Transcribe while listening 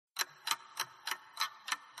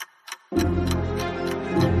When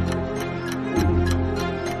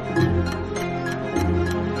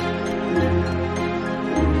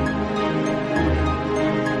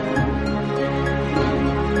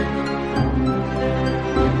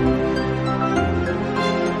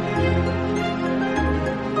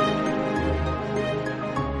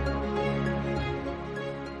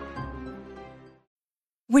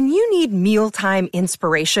you need mealtime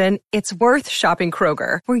inspiration, it's worth shopping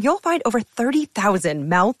Kroger, where you'll find over 30,000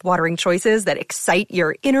 mouth-watering choices that excite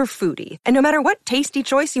your inner foodie. And no matter what tasty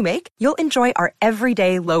choice you make, you'll enjoy our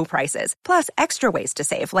everyday low prices, plus extra ways to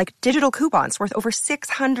save, like digital coupons worth over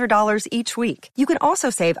 $600 each week. You can also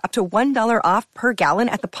save up to $1 off per gallon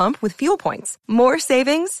at the pump with fuel points. More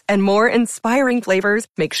savings and more inspiring flavors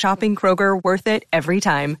make shopping Kroger worth it every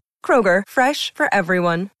time. Kroger, fresh for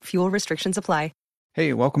everyone. Fuel restrictions apply.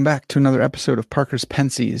 Hey, welcome back to another episode of Parker's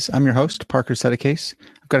Pensies. I'm your host, Parker Sedecase.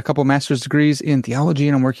 I've got a couple master's degrees in theology,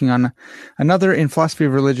 and I'm working on another in philosophy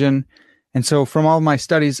of religion. And so from all of my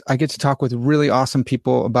studies, I get to talk with really awesome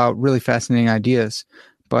people about really fascinating ideas.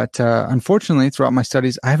 But unfortunately, throughout my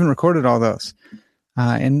studies, I haven't recorded all those.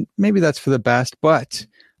 And maybe that's for the best, but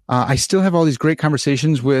I still have all these great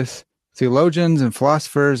conversations with theologians and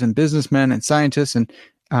philosophers and businessmen and scientists and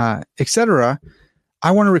et cetera. I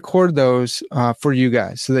want to record those for you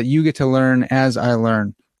guys so that you get to learn as I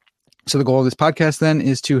learn. So the goal of this podcast then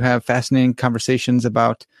is to have fascinating conversations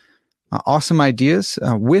about awesome ideas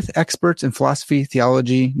with experts in philosophy,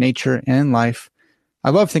 theology, nature, and life. I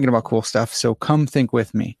love thinking about cool stuff, so come think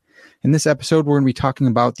with me. In this episode, we're going to be talking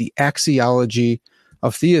about the Axiology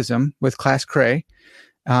of Theism with Klaas Kraay.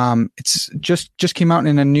 It's just came out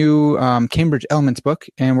in a new Cambridge Elements book,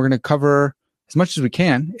 and we're going to cover as much as we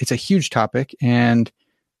can. It's a huge topic, and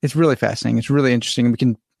it's really fascinating. It's really interesting. We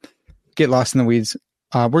can get lost in the weeds.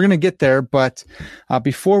 We're going to get there, but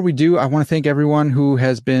before we do, I want to thank everyone who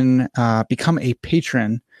has been become a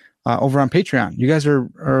patron over on Patreon. You guys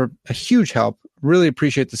are a huge help. Really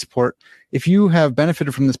appreciate the support. If you have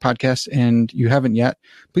benefited from this podcast and you haven't yet,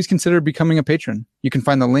 please consider becoming a patron. You can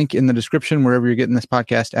find the link in the description wherever you're getting this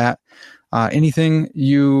podcast at. Anything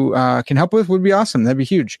you can help with would be awesome. That'd be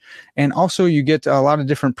huge. And also you get a lot of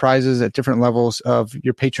different prizes at different levels of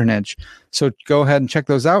your patronage. So go ahead and check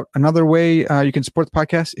those out. Another way you can support the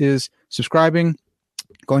podcast is subscribing,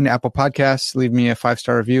 going to Apple Podcasts, leave me a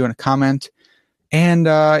 5-star review and a comment. And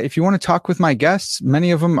if you want to talk with my guests,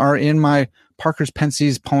 many of them are in my Parker's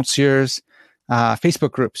Pensies Pensiers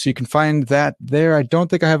Facebook group. So you can find that there. I don't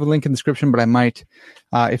think I have a link in the description, but I might.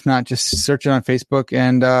 If not, just search it on Facebook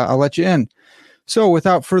and I'll let you in. So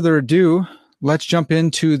without further ado, let's jump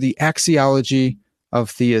into the Axiology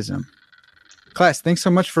of Theism. Klaas, thanks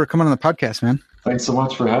so much for coming on the podcast, man. Thanks so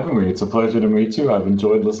much for having me. It's a pleasure to meet you. I've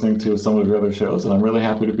enjoyed listening to some of your other shows, and I'm really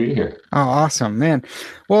happy to be here. Oh, awesome, man.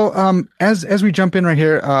 Well, as we jump in right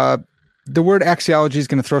here, the word axiology is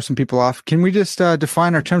going to throw some people off. Can we just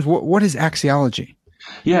define our terms? What is axiology?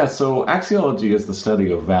 Yeah, so axiology is the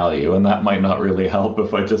study of value, and that might not really help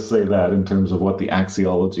if I just say that in terms of what the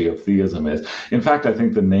axiology of theism is. In fact, I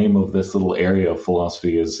think the name of this little area of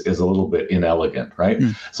philosophy is a little bit inelegant, right?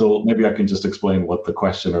 So maybe I can just explain what the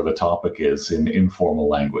question or the topic is in informal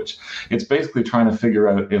language. It's basically trying to figure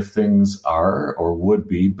out if things are or would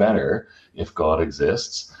be better if God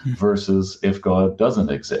exists versus if God doesn't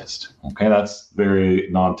exist. Okay, that's very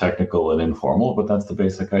non-technical and informal, but that's the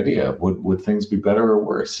basic idea. Would things be better or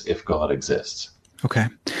worse if God exists? Okay.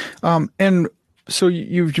 And so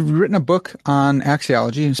you've written a book on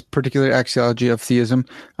axiology, particularly axiology of theism.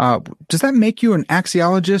 Does that make you an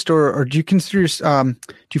axiologist, or do you consider do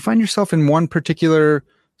you find yourself in one particular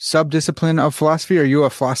subdiscipline of philosophy? Or are you a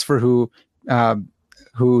philosopher who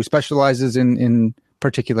specializes in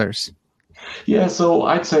particulars? Yeah, so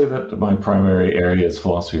I'd say that my primary area is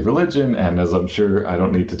philosophy of religion, and as I'm sure I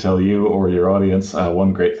don't need to tell you or your audience,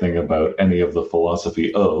 one great thing about any of the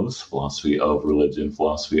philosophy of religion,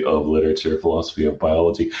 philosophy of literature, philosophy of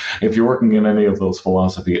biology, if you're working in any of those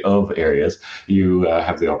philosophy of areas, you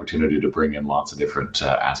have the opportunity to bring in lots of different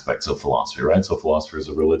aspects of philosophy, right? So philosophers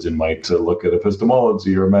of religion might look at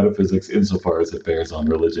epistemology or metaphysics insofar as it bears on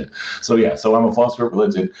religion. So yeah, so I'm a philosopher of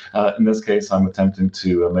religion. In this case, I'm attempting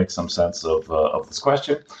to make some sense of this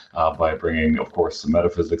question by bringing, of course, some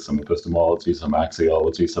metaphysics, some epistemology, some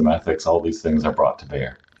axiology, some ethics. All these things are brought to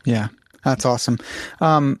bear. Yeah, that's awesome.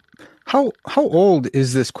 How old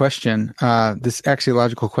is this question? This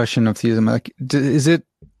axiological question of theism? Like, is it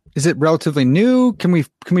relatively new? Can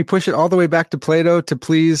we push it all the way back to Plato to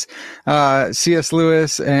please C.S.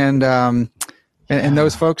 Lewis and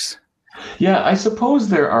those folks? Yeah, I suppose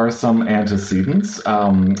there are some antecedents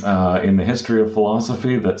in the history of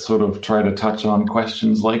philosophy that sort of try to touch on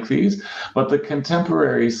questions like these, but the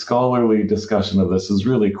contemporary scholarly discussion of this is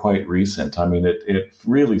really quite recent. I mean, it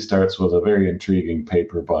really starts with a very intriguing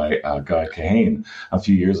paper by Guy Kahane a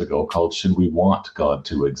few years ago called "Should We Want God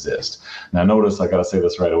to Exist?" Now, notice I got to say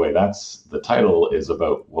this right away. That's the title is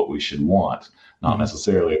about what we should want, not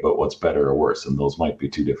necessarily about what's better or worse, and those might be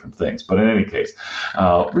two different things. But in any case,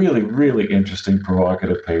 really, really interesting,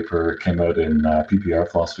 provocative paper. It came out in PPR,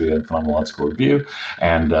 Philosophy and Phenomenological Review,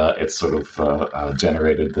 and it sort of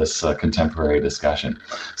generated this contemporary discussion.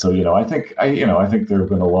 So, I think there have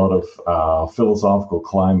been a lot of philosophical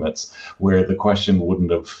climates where the question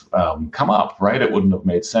wouldn't have come up, right? It wouldn't have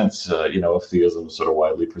made sense, if theism was sort of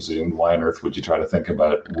widely presumed. Why on earth would you try to think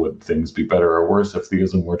about would things be better or worse if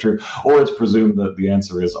theism were true? Or it's presumed that the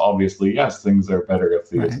answer is obviously yes, things are better if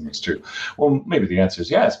theism is true. Well, maybe the answer is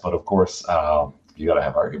yes, but of course, you got to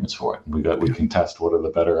have arguments for it. We can test what are the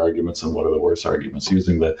better arguments and what are the worse arguments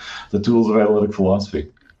using the tools of analytic philosophy.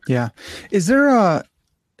 Yeah, is there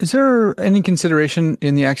any consideration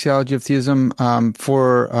in the axiology of theism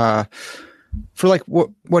for like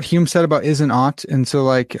what Hume said about is and ought, and so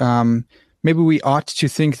like maybe we ought to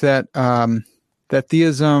think that that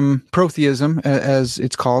theism, protheism, as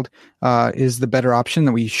it's called, is the better option.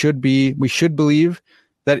 That we should believe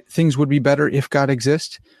that things would be better if God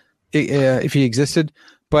if he existed,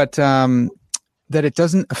 but that it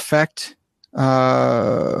doesn't affect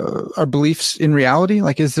our beliefs in reality.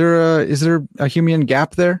 Like, is there a Humean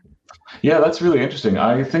gap there? Yeah, that's really interesting.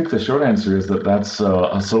 I think the short answer is that that's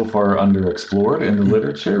so far underexplored in the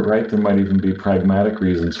literature, right? There might even be pragmatic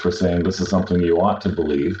reasons for saying this is something you ought to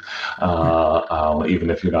believe, even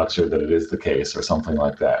if you're not sure that it is the case or something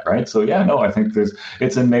like that, right? So yeah, no, I think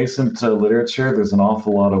it's a nascent literature. There's an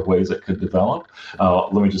awful lot of ways it could develop.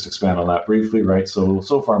 Let me just expand on that briefly, right? So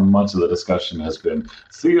far, much of the discussion has been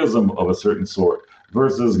theism of a certain sort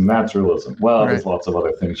versus naturalism. Well, there's lots of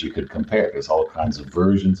other things you could compare. There's all kinds of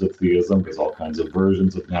versions of theism. There's all kinds of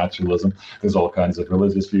versions of naturalism. There's all kinds of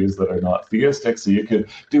religious views that are not theistic. So you could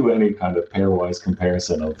do any kind of pairwise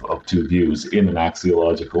comparison of two views in an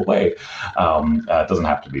axiological way. It doesn't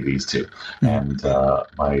have to be these two. And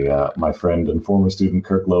my friend and former student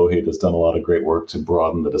Kirk Lougheed has done a lot of great work to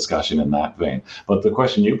broaden the discussion in that vein. But the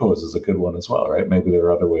question you pose is a good one as well, right? Maybe there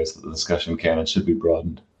are other ways that the discussion can and should be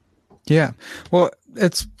broadened. Yeah. Well,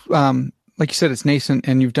 it's like you said, it's nascent,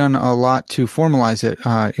 and you've done a lot to formalize it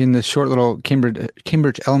in this short little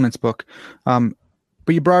Cambridge Elements book. But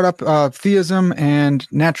you brought up theism and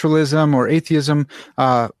naturalism or atheism.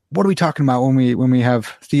 What are we talking about when we have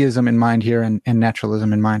theism in mind here and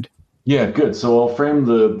naturalism in mind? Yeah, good. So I'll frame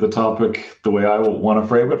the topic the way I want to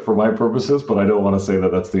frame it for my purposes, but I don't want to say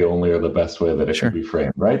that that's the only or the best way that it should be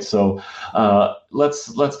framed, right? So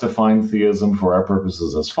let's define theism for our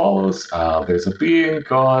purposes as follows. There's a being,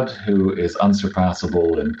 God, who is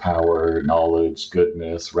unsurpassable in power, knowledge,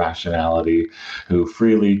 goodness, rationality, who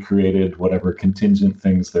freely created whatever contingent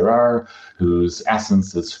things there are, whose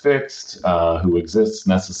essence is fixed, who exists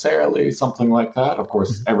necessarily, something like that. Of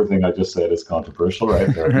course, everything I just said is controversial,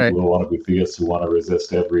 right? There are people who want to be theists who want to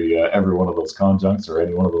resist every one of those conjuncts or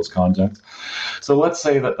any one of those conjuncts. So let's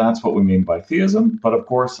say that that's what we mean by theism. But of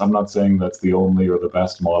course, I'm not saying that's the only or the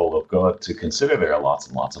best model of God to consider. There are lots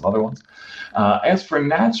and lots of other ones. As for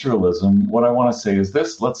naturalism, what I want to say is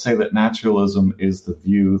this. Let's say that naturalism is the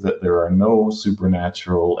view that there are no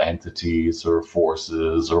supernatural entities or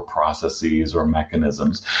forces or processes or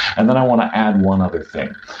mechanisms. And then I want to add one other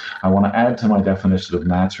thing. I want to add to my definition of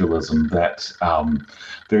naturalism that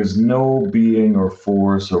there's no being or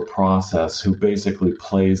force or process who basically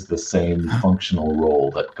plays the same functional role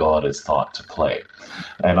that God is thought to play.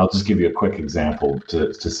 And I'll just give you a quick example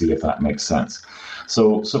to see if that makes sense.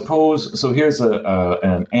 So here's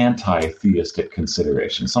an anti-theistic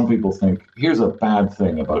consideration. Some people think, here's a bad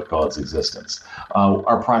thing about God's existence.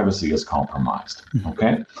 Our privacy is compromised,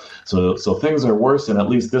 okay? So things are worse in at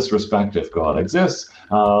least this respect if God exists.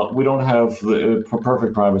 We don't have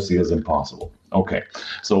perfect privacy is impossible. Okay,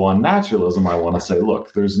 so on naturalism, I want to say,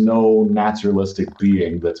 look, there's no naturalistic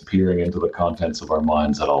being that's peering into the contents of our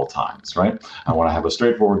minds at all times, right? I want to have a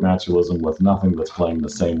straightforward naturalism with nothing that's playing the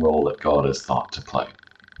same role that God is thought to play.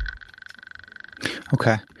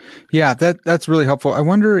 Okay. Yeah, that's really helpful. I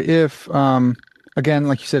wonder if, again,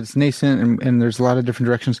 like you said, it's nascent and there's a lot of different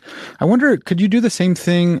directions. I wonder, could you do the same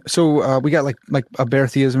thing? So we got like a bare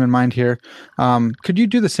theism in mind here. Could you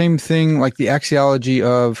do the same thing, like the axiology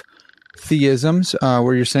of theisms,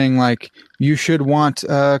 where you're saying like you should want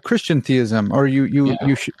Christian theism, or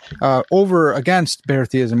you should over against bare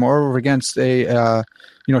theism, or over against a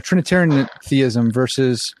Trinitarian theism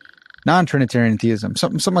versus non-Trinitarian theism,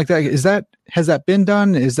 something like that. Has that been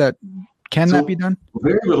done? Can that be done?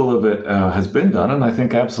 Very little of it has been done, and I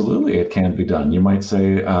think absolutely it can be done. You might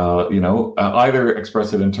say, either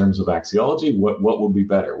express it in terms of axiology. What would be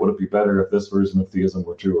better? Would it be better if this version of theism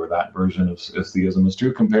were true, or that version of theism is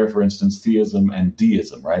true? Compare, for instance, theism and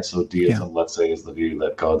deism, right? So deism, let's say, is the view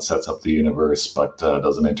that God sets up the universe but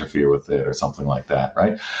doesn't interfere with it, or something like that,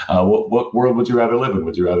 right? What world would you rather live in?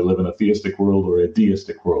 Would you rather live in a theistic world or a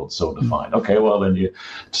deistic world? So defined. Okay, well then you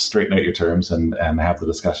straighten out your terms and have the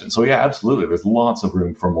discussion. So yeah, absolutely. There's lots of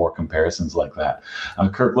room for more comparisons like that.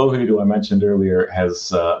 Kirk Lougheed, who I mentioned earlier, has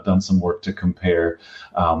done some work to compare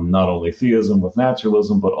not only theism with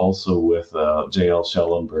naturalism, but also with J.L.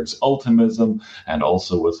 Schellenberg's ultimism, and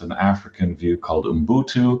also with an African view called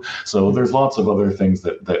Ubuntu. So there's lots of other things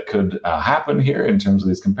that could happen here in terms of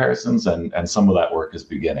these comparisons, and some of that work is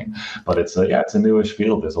beginning. But it's a newish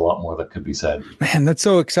field. There's a lot more that could be said. Man, that's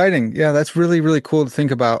so exciting. Yeah, that's really, really cool to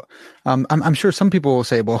think about. I'm sure some people will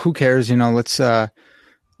say, well, who cares? Let's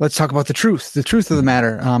talk about the truth of the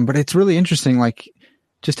matter. But it's really interesting, like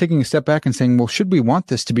just taking a step back and saying, well, should we want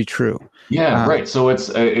this to be true? Yeah, right. So it's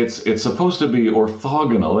supposed to be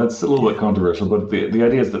orthogonal. It's a little bit controversial, but the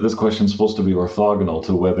idea is that this question is supposed to be orthogonal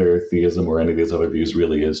to whether theism or any of these other views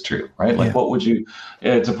really is true, right? Like, what would you,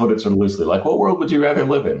 to put it sort of loosely, like, what world would you rather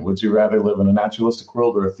live in? Would you rather live in a naturalistic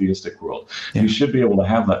world or a theistic world? You should be able to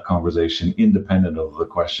have that conversation independent of the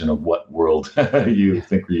question of what world you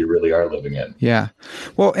think you really are living in. Yeah.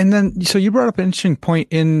 Well, and then, so you brought up an interesting point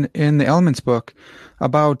in the Elements book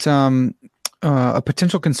about a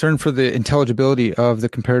potential concern for the intelligibility of the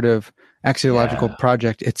comparative axiological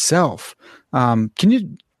project itself. Do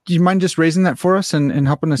you mind just raising that for us and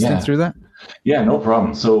helping us think through that? Yeah, no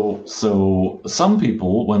problem. So some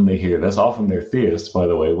people, when they hear this, often they're theists, by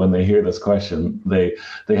the way, when they hear this question, they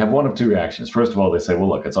have one of two reactions. First of all, they say, well,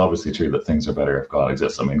 look, it's obviously true that things are better if God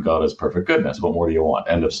exists. I mean, God is perfect goodness. What more do you want?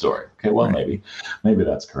 End of story. Okay, well, maybe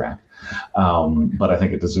that's correct. But I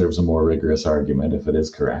think it deserves a more rigorous argument if it is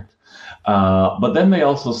correct. But then they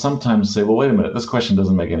also sometimes say, well, wait a minute, this question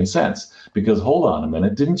doesn't make any sense, because hold on a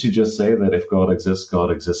minute, didn't you just say that if God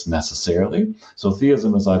exists necessarily? So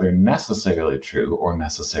theism is either necessarily true or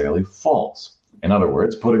necessarily false. In other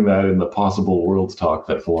words, putting that in the possible worlds talk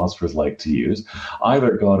that philosophers like to use,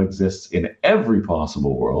 either God exists in every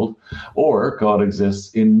possible world or God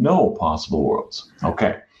exists in no possible worlds.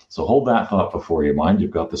 Okay. So hold that thought before your mind.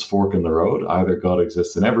 You've got this fork in the road. Either God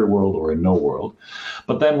exists in every world or in no world.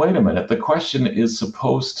 But then wait a minute. The question is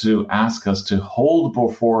supposed to ask us to hold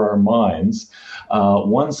before our minds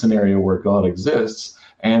one scenario where God exists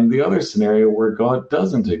and the other scenario where God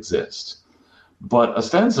doesn't exist. But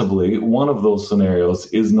ostensibly, one of those scenarios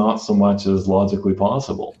is not so much as logically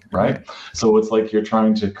possible, right? So it's like you're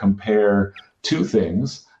trying to compare two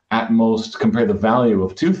things, at most compare the value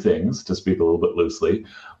of two things, to speak a little bit loosely,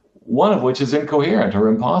 one of which is incoherent or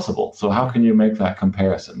impossible. So how can you make that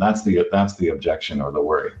comparison? That's the objection or the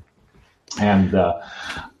worry. And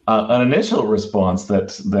an initial response that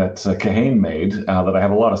Kahane made, that I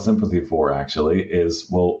have a lot of sympathy for, actually, is,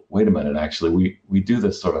 well, wait a minute, actually, we do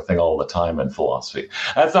this sort of thing all the time in philosophy.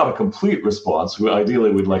 That's not a complete response.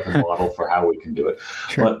 Ideally, we'd like a model for how we can do it.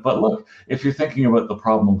 Sure. But look, if you're thinking about the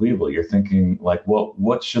problem of evil, you're thinking, like,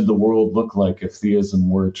 what should the world look like if theism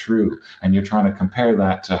were true? And you're trying to compare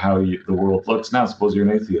that to how the world looks now. Suppose you're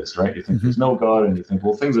an atheist, right? You think there's no God, and you think,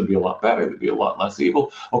 well, things would be a lot better. There'd be a lot less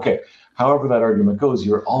evil. Okay. However that argument goes,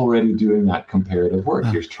 you're already doing that comparative work.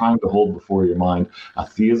 You're trying to hold before your mind a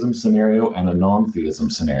theism scenario and a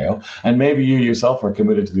non-theism scenario. And maybe you yourself are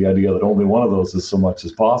committed to the idea that only one of those is so much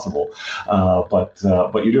as possible. But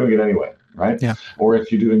you're doing it anyway, right? Yeah. Or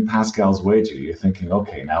if you're doing Pascal's wager, you're thinking,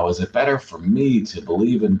 okay, now is it better for me to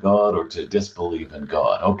believe in God or to disbelieve in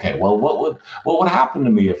God? Okay, well, what would happen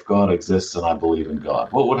to me if God exists and I believe in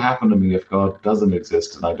God? What would happen to me if God doesn't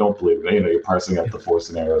exist and I don't believe in? You're parsing out the four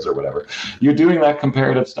scenarios or whatever. You're doing that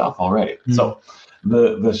comparative stuff already. So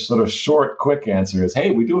the sort of short, quick answer is,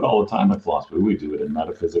 hey, we do it all the time in philosophy. We do it in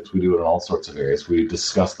metaphysics. We do it in all sorts of areas. We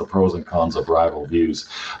discuss the pros and cons of rival views,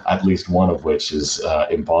 at least one of which is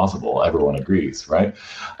impossible. Everyone agrees, right?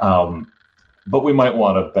 But we might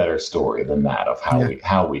want a better story than that of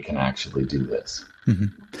how we can actually do this.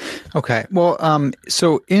 Mm-hmm. Okay. Well,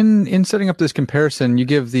 so in setting up this comparison, you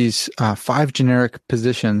give these 5 generic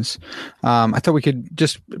positions. I thought we could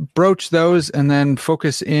just broach those and then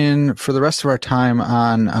focus in for the rest of our time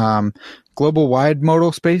on global wide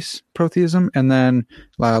modal space protheism, and then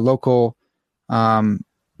local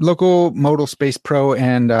modal space pro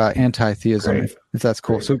and anti-theism, if that's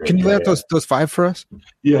cool. So can you lay out those 5 for us?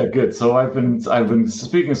 Yeah, good. So I've been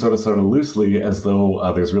speaking sort of loosely as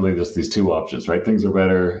though there's really just these 2 options, right? Things are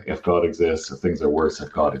better if God exists, or things are worse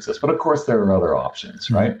if God exists. But of course, there are other options,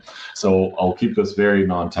 right? So I'll keep this very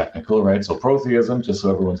non-technical, right? So protheism, just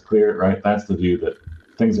so everyone's clear, right? That's the view that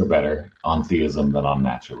things are better on theism than on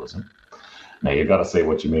naturalism. Now, you got to say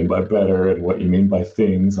what you mean by better and what you mean by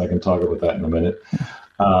things. I can talk about that in a minute.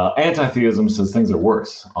 Anti-theism says things are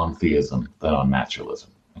worse on theism than on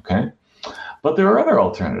naturalism, okay? But there are other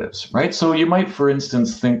alternatives, right? So you might, for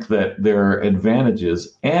instance, think that there are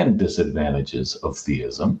advantages and disadvantages of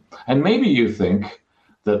theism, and maybe you think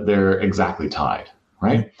that they're exactly tied,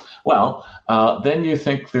 right? Well, then you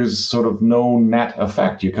think there's sort of no net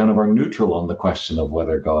effect. You kind of are neutral on the question of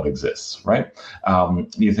whether God exists, right?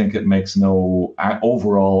 You think it makes no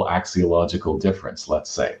overall axiological difference,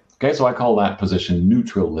 let's say. Okay, so I call that position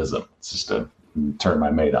neutralism. It's just a term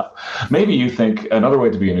I made up. Maybe you think, another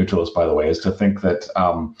way to be a neutralist, by the way, is to think that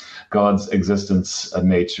God's existence,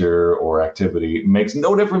 nature, or activity makes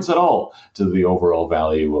no difference at all to the overall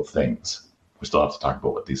value of things. We still have to talk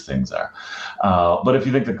about what these things are. But if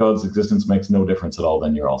you think that God's existence makes no difference at all,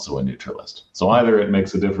 then you're also a neutralist. So either it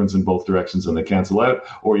makes a difference in both directions and they cancel out,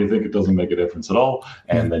 or you think it doesn't make a difference at all,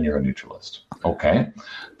 and then you're a neutralist. Okay,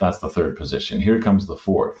 that's the 3rd position. Here comes the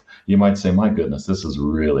 4th. You might say, my goodness, this is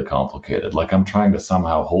really complicated. Like I'm trying to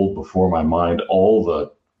somehow hold before my mind all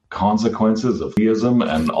the consequences of theism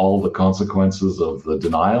and all the consequences of the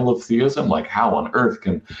denial of theism. Like how on earth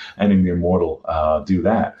can any mere mortal do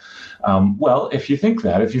that? Well, if you think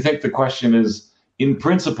the question is in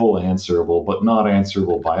principle answerable, but not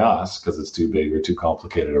answerable by us because it's too big or too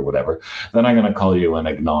complicated or whatever, then I'm going to call you an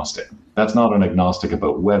agnostic. That's not an agnostic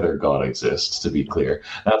about whether God exists, to be clear.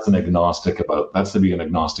 That's to be an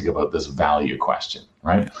agnostic about this value question,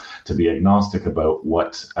 right? To be agnostic about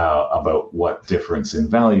what difference in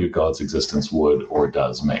value God's existence would or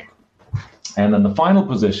does make. And then the final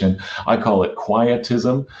position, I call it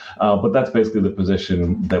quietism, but that's basically the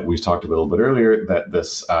position that we talked about a little bit earlier, that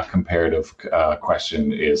this comparative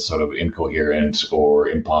question is sort of incoherent or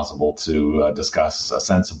impossible to discuss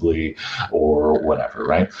sensibly or whatever,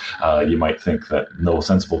 right? You might think that no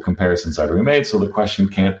sensible comparisons are to be made, so the question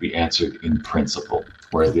can't be answered in principle.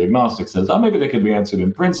 Whereas the agnostic says, maybe they could be answered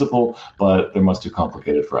in principle, but they're much too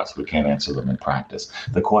complicated for us. We can't answer them in practice.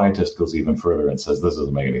 The quietist goes even further and says, this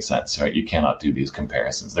doesn't make any sense, right? You cannot do these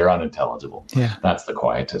comparisons. They're unintelligible. Yeah. That's the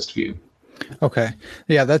quietist view. Okay.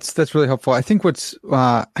 Yeah, that's really helpful. I think what's,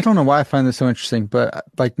 I don't know why I find this so interesting, but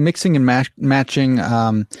like mixing and matching,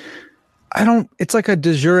 it's like a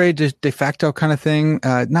de jure, de facto kind of thing.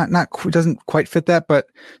 Doesn't quite fit that, but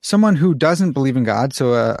someone who doesn't believe in God,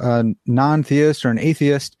 so a non-theist or an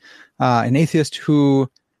atheist who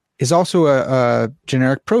is also a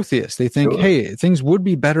generic protheist. They think, hey, things would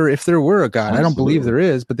be better if there were a God. Absolutely. I don't believe there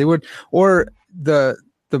is, but they would. Or the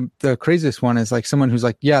craziest one is like someone who's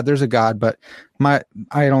like, yeah, there's a God, but I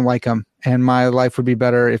don't like him, and my life would be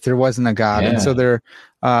better if there wasn't a God. Yeah. And so they're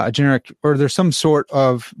a generic, or there's some sort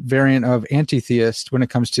of variant of anti-theist when it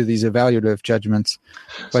comes to these evaluative judgments.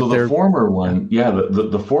 But so the former one,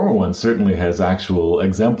 the former one certainly has actual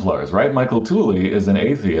exemplars, right? Michael Tooley is an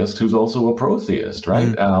atheist who's also a protheist, right?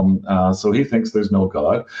 Mm-hmm. So he thinks there's no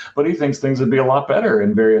God, but he thinks things would be a lot better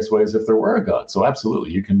in various ways if there were a God. So absolutely,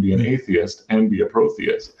 you can be an atheist and be a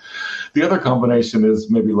protheist. The other combination is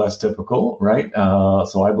maybe less typical, right?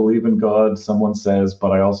 So I believe in God, someone says,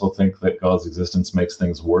 but I also think that God's existence makes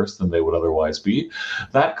things worse than they would otherwise be.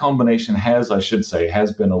 That combination has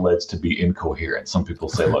been alleged to be incoherent. Some people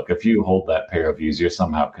say, look, if you hold that pair of views, you're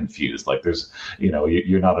somehow confused. Like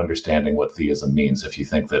you're not understanding what theism means if you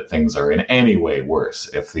think that things are in any way worse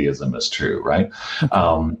if theism is true, right?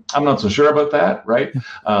 I'm not so sure about that, right?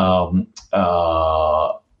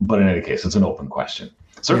 But in any case, it's an open question.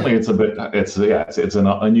 Certainly, it's an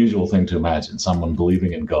unusual thing to imagine, someone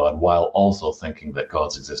believing in God while also thinking that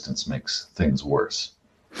God's existence makes things worse.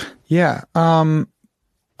 Yeah. I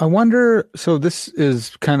wonder, so this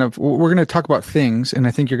is kind of, we're going to talk about things, and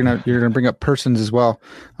I think you're going to bring up persons as well.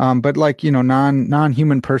 But like,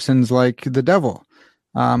 non-human persons like the devil,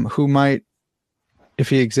 who might, if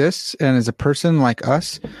he exists and is a person like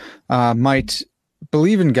us, might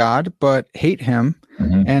believe in God, but hate him.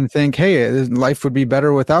 Mm-hmm. And think, hey, life would be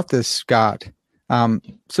better without this God.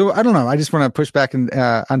 So I don't know. I just want to push back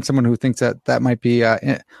on someone who thinks that might be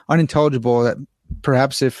unintelligible. That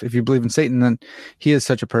perhaps if you believe in Satan, then he is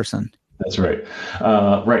such a person. That's right.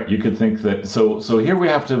 Right. You could think that. So here we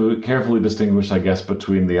have to carefully distinguish, I guess,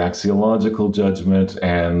 between the axiological judgment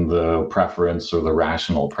and the preference or the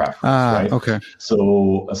rational preference, right? Okay.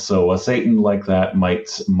 So a Satan like that might.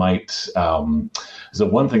 So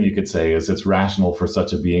one thing you could say is it's rational for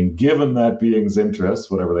such a being, given that being's interests,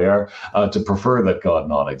 whatever they are, to prefer that God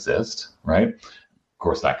not exist, right? Of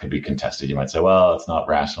course, that could be contested. You might say, well, it's not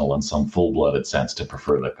rational in some full-blooded sense to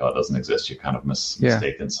prefer that God doesn't exist. You're kind of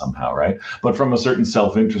mistaken somehow, right? But from a certain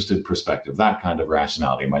self-interested perspective, that kind of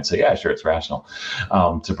rationality, you might say, yeah, sure, it's rational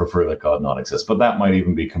to prefer that God not exist. But that might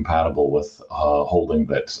even be compatible with holding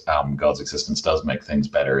that God's existence does make things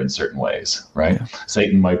better in certain ways, right? Yeah.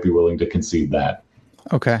 Satan might be willing to concede that.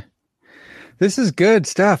 Okay. This is good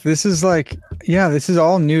stuff. This is this is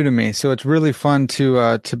all new to me. So it's really fun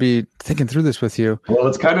to be thinking through this with you. Well,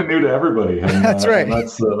 it's kind of new to everybody. And, that's right. And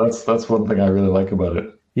that's one thing I really like about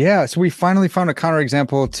it. Yeah. So we finally found a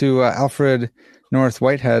counterexample to Alfred North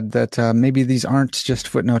Whitehead that maybe these aren't just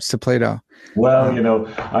footnotes to Plato. Well,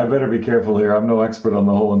 I better be careful here. I'm no expert on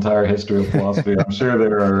the whole entire history of philosophy. I'm sure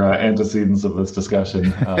there are antecedents of this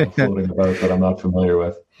discussion floating about that I'm not familiar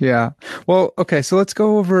with. Yeah. Well, okay. So let's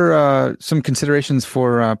go over some considerations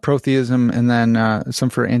for protheism and then some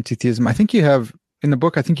for antitheism. I think you have, in the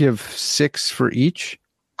book, 6 for each.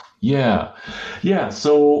 Yeah. Yeah.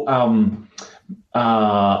 So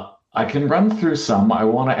I can run through some. I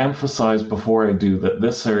want to emphasize before I do that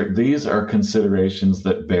these are considerations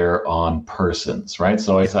that bear on persons, right?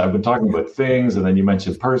 So I've been talking about things, and then you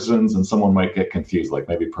mentioned persons, and someone might get confused, like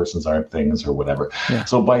maybe persons aren't things or whatever. Yeah.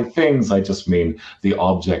 So by things, I just mean the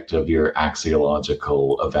object of your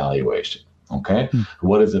axiological evaluation, okay?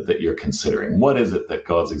 What is it that you're considering? What is it that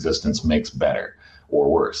God's existence makes better or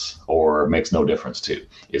worse or makes no difference to?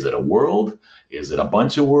 Is it a world? Is it a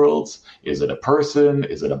bunch of worlds? Is it a person?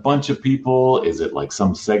 Is it a bunch of people? Is it like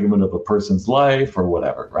some segment of a person's life or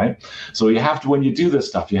whatever, right? So you have to, when you do this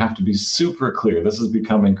stuff, you have to be super clear. This has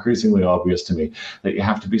become increasingly obvious to me that you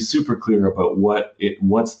have to be super clear about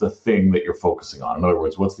what's the thing that you're focusing on. In other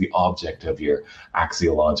words, what's the object of your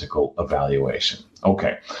axiological evaluation?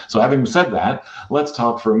 Okay, so having said that, let's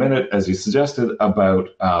talk for a minute, as you suggested, about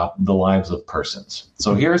the lives of persons.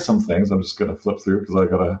 So here are some things I'm just going to flip through because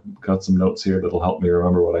I got some notes here that'll help me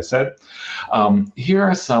remember what I said. Here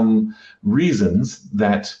are some reasons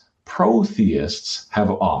that protheists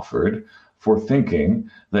have offered for thinking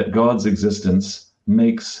that God's existence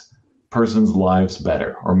makes persons' lives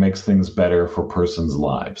better or makes things better for persons'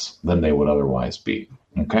 lives than they would otherwise be.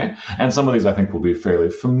 Okay. And some of these I think will be fairly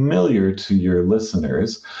familiar to your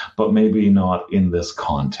listeners, but maybe not in this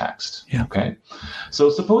context. Yeah. Okay. So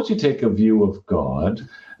suppose you take a view of God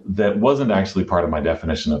that wasn't actually part of my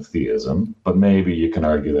definition of theism, but maybe you can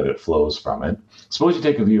argue that it flows from it. Suppose you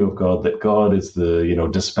take a view of God that God is the,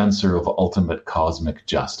 dispenser of ultimate cosmic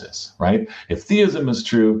justice, right? If theism is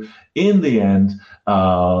true, in the end,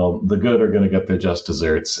 the good are going to get their just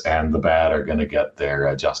desserts and the bad are going to get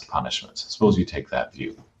their just punishments. Suppose you take that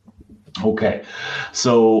view. Okay,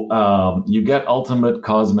 so you get ultimate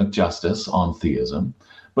cosmic justice on theism,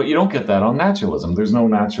 but you don't get that on naturalism. There's no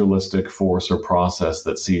naturalistic force or process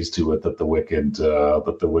that sees to it that the wicked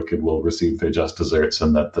will receive their just deserts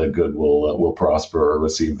and that the good will prosper or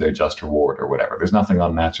receive their just reward or whatever. There's nothing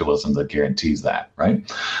on naturalism that guarantees that, right?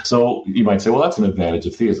 So you might say, well, that's an advantage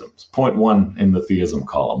of theism. It's point 1 in the theism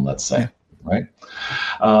column, let's say. Yeah. Right.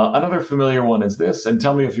 Another familiar one is this, and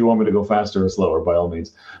tell me if you want me to go faster or slower, by all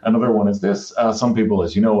means. Another one is this. Some people,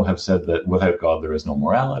 as you know, have said that without God, there is no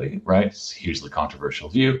morality, right? It's a hugely controversial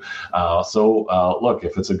view. Look,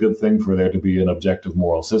 if it's a good thing for there to be an objective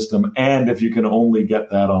moral system, and if you can only get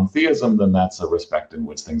that on theism, then that's a respect in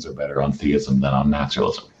which things are better on theism than on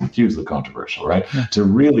naturalism. Hugely controversial, right? Yeah. To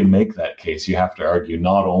really make that case, you have to argue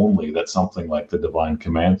not only that something like the divine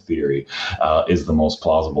command theory is the most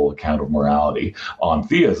plausible account of morality on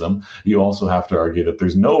theism, you also have to argue that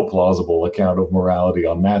there's no plausible account of morality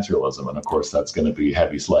on naturalism. And of course, that's going to be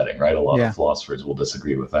heavy sledding, right? A lot of philosophers will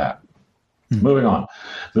disagree with that. Mm-hmm. Moving on.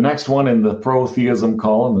 The next one in the pro-theism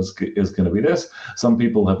column is going to be this. Some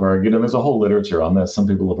people have argued, and there's a whole literature on this, some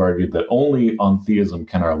people have argued that only on theism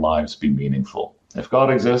can our lives be meaningful. If God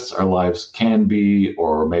exists, our lives can be,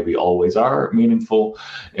 or maybe always are, meaningful.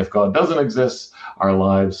 If God doesn't exist, our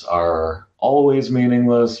lives are always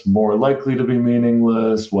meaningless, more likely to be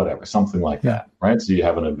meaningless, whatever, something like that, right? So you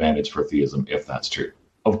have an advantage for theism if that's true.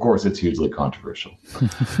 Of course, it's hugely controversial.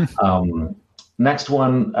 Next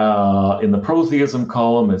one in the pro-theism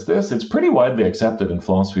column is this. It's pretty widely accepted in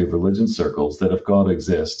philosophy of religion circles that if God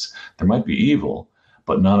exists, there might be evil,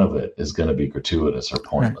 but none of it is going to be gratuitous or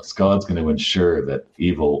pointless. God's going to ensure that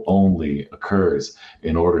evil only occurs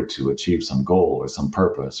in order to achieve some goal or some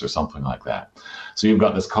purpose or something like that. So you've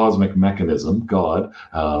got this cosmic mechanism, God.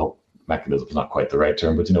 Mechanism is not quite the right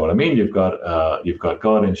term, but you know what I mean. You've got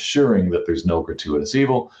God ensuring that there's no gratuitous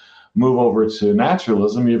evil. Move over to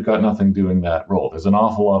naturalism, you've got nothing doing that role. There's an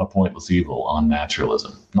awful lot of pointless evil on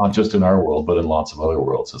naturalism, not just in our world, but in lots of other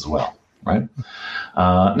worlds as well, right?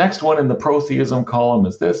 Next one in the pro-theism column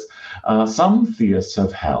is this. Some theists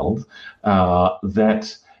have held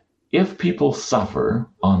that if people suffer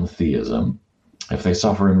on theism, if they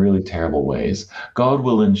suffer in really terrible ways, God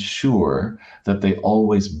will ensure that they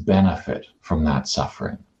always benefit from that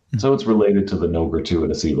suffering. So it's related to the no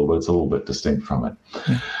gratuitous evil, but it's a little bit distinct from it.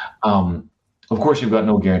 Of course, you've got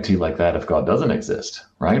no guarantee like that if God doesn't exist,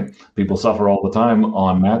 right? People suffer all the time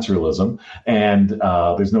on naturalism, and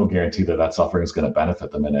there's no guarantee that that suffering is going to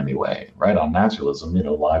benefit them in any way, right? On naturalism,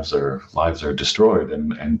 lives are destroyed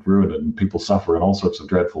and ruined, and people suffer in all sorts of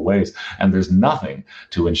dreadful ways, and there's nothing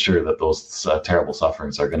to ensure that those terrible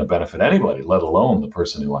sufferings are going to benefit anybody, let alone the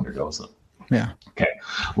person who undergoes them. Yeah. Okay.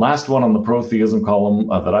 Last one on the pro-theism column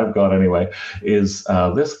that I've got anyway is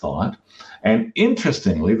this thought. And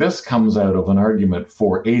interestingly, this comes out of an argument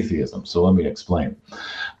for atheism. So let me explain.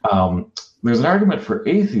 There's an argument for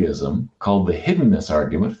atheism called the hiddenness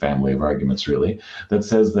argument, family of arguments really, that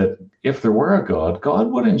says that if there were a God,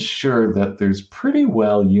 God would ensure that there's pretty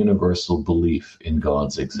well universal belief in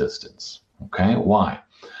God's existence. Okay. Why?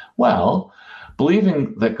 Well,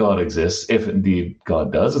 believing that God exists, if indeed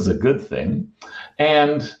God does, is a good thing.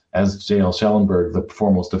 And as J.L. Schellenberg, the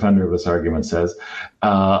foremost defender of this argument, says,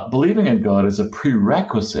 believing in God is a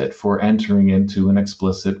prerequisite for entering into an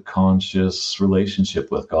explicit conscious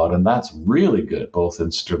relationship with God. And that's really good, both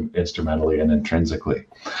instrumentally and intrinsically.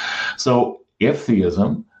 So if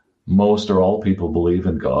theism, most or all people believe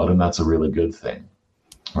in God, and that's a really good thing,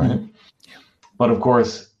 right? But of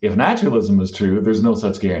course, if naturalism is true, there's no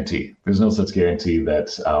such guarantee. There's no such guarantee that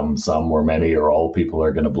some or many or all people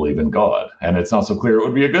are going to believe in God. And it's not so clear it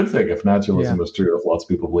would be a good thing if naturalism was true, if lots of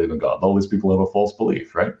people believe in God. All these people have a false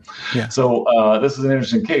belief, right? Yeah. So this is an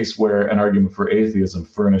interesting case where an argument for atheism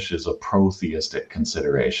furnishes a pro-theistic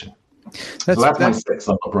consideration. That's my 6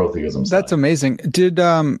 on the pro-theism side. That's amazing.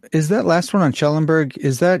 Is that last one on Schellenberg,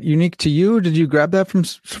 is that unique to you? Did you grab that from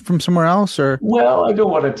somewhere else, or? Well, I don't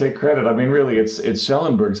want to take credit. I mean, really, it's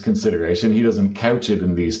Schellenberg's consideration. He doesn't couch it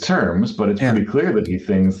in these terms, but it's pretty clear that he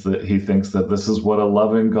thinks that this is what a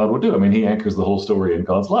loving God would do. I mean, he anchors the whole story in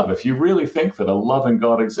God's love. If you really think that a loving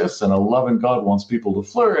God exists and a loving God wants people to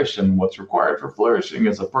flourish, and what's required for flourishing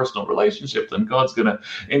is a personal relationship, then God's going to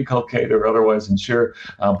inculcate or otherwise ensure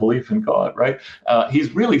belief in God, right? He's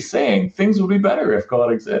really saying things would be better if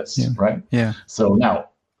God exists, right? Yeah. So now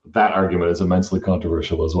that argument is immensely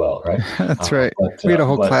controversial as well, right? That's right. We had a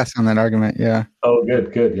whole class on that argument. Yeah. Oh,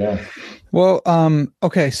 good. Yeah. Well,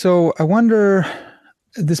 okay. So I wonder,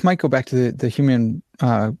 this might go back to the human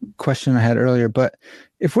question I had earlier, but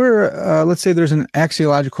if we're, let's say there's an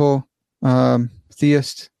axiological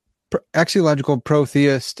axiological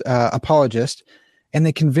pro-theist apologist, and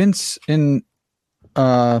they convince an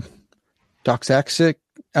doxaxic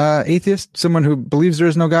atheist, someone who believes there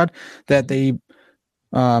is no God, that they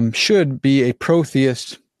should be a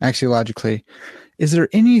pro-theist axiologically. Is there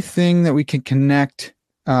anything that we can connect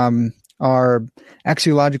our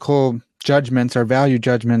axiological judgments, our value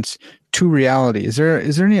judgments, to reality? Is there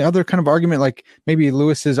any other kind of argument, like maybe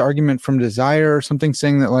Lewis's argument from desire or something,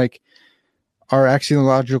 saying that like our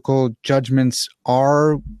axiological judgments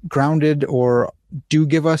are grounded or do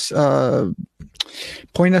give us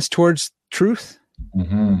point us towards truth?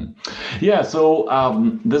 Mm-hmm. Yeah, so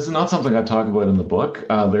this is not something I talk about in the book.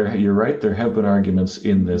 You're right, there have been arguments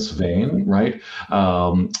in this vein, right?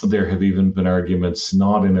 There have even been arguments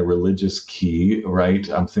not in a religious key, right?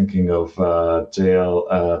 I'm thinking of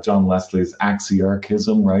John Leslie's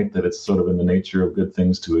axiarchism, right? That it's sort of in the nature of good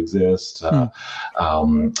things to exist.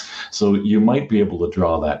 So you might be able to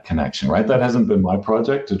draw that connection, right? That hasn't been my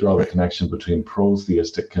project, to draw the connection between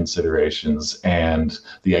pro-theistic considerations and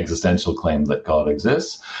the existential claim that God exists.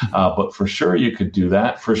 But for sure you could do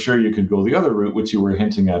that. For sure you could go the other route, which you were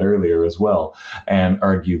hinting at earlier as well, and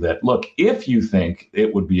argue that, look, if you think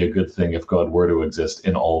it would be a good thing if God were to exist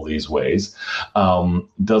in all these ways,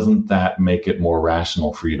 doesn't that make it more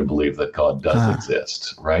rational for you to believe that God does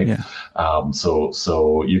exist, right? Yeah.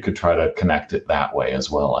 So you could try to connect it that way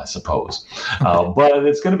as well, I suppose. But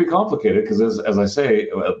it's going to be complicated because, as I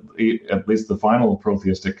say, at least the final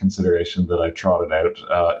pro-theistic consideration that I trotted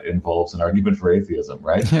out involves an argument for atheism atheism,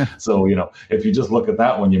 right? Yeah. So, if you just look at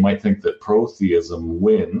that one, you might think that protheism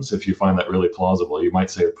wins. If you find that really plausible, you might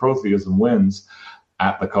say protheism wins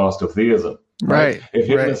at the cost of theism, right? If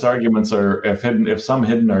hiddenness arguments if some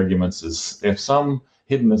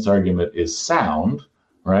hiddenness argument is sound,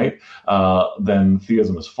 right, then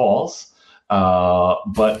theism is false.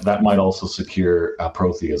 But that might also secure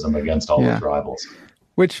protheism against all its rivals.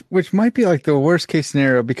 Which might be like the worst case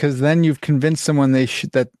scenario, because then you've convinced someone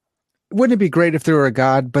that wouldn't it be great if there were a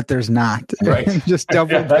God, but there's not. Right. Just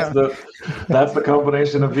double down. That's the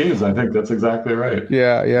combination of views. I think that's exactly right.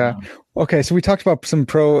 Yeah. Okay, so we talked about some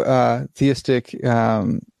pro-theistic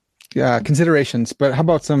considerations, but how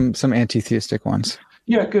about some anti-theistic ones?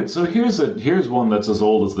 Yeah, good. So here's one that's as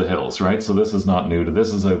old as the hills, right? So this is not new.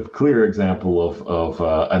 This is a clear example of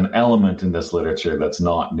an element in this literature that's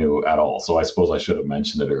not new at all. So I suppose I should have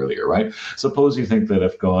mentioned it earlier, right? Suppose you think that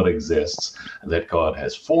if God exists, that God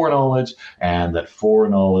has foreknowledge, and that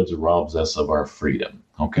foreknowledge robs us of our freedom.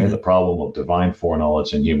 Okay, the problem of divine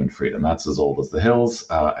foreknowledge and human freedom. That's as old as the hills,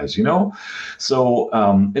 as you know. So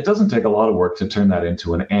it doesn't take a lot of work to turn that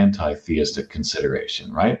into an anti-theistic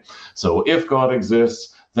consideration, right? So if God exists,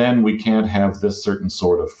 then we can't have this certain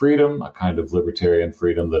sort of freedom, a kind of libertarian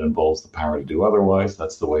freedom that involves the power to do otherwise.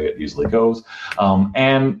 That's the way it usually goes.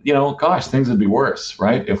 And things would be worse,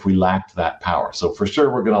 right, if we lacked that power. So for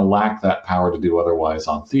sure, we're going to lack that power to do otherwise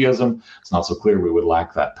on theism. It's not so clear we would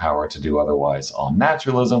lack that power to do otherwise on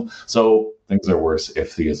naturalism. So things are worse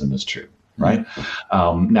if theism is true. Right.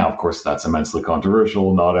 Now, of course, that's immensely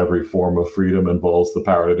controversial. Not every form of freedom involves the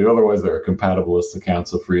power to do otherwise. There are compatibilist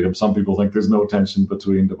accounts of freedom. Some people think there's no tension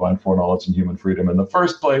between divine foreknowledge and human freedom in the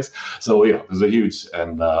first place. So, there's a huge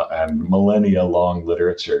and millennia-long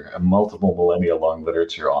literature, multiple millennia-long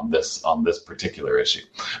literature on this particular issue.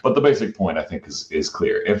 But the basic point, I think, is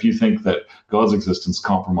clear. If you think that God's existence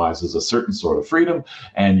compromises a certain sort of freedom,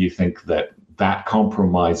 and you think that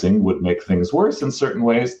compromising would make things worse in certain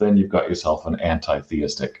ways, then you've got yourself an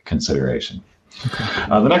anti-theistic consideration. Okay.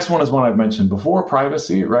 The next one is one I've mentioned before,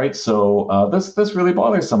 privacy, right? So this really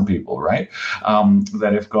bothers some people, right?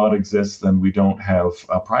 That if God exists, then we don't have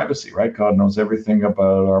privacy, right? God knows everything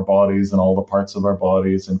about our bodies and all the parts of our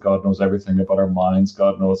bodies, and God knows everything about our minds.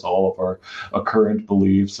 God knows all of our occurrent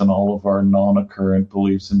beliefs and all of our non-occurrent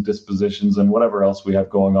beliefs and dispositions and whatever else we have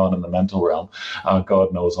going on in the mental realm.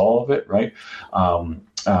 God knows all of it, right?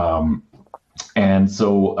 And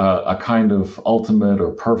so a kind of ultimate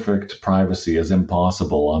or perfect privacy is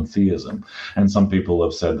impossible on theism. And some people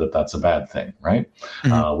have said that that's a bad thing, right?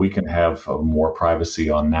 Mm-hmm. We can have more privacy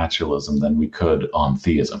on naturalism than we could on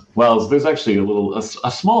theism. Well, there's actually a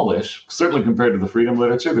smallish, certainly compared to the freedom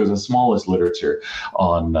literature, there's a smallish literature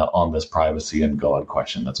on this privacy and God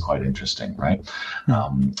question that's quite interesting, right?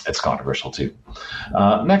 Mm-hmm. It's controversial too.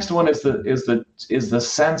 Next one is the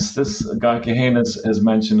sense this guy Kahane has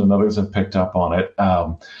mentioned and others have picked up on it,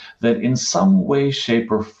 that in some way,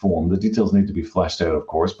 shape, or form, the details need to be fleshed out, of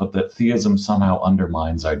course, but that theism somehow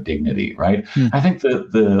undermines our dignity, right? I think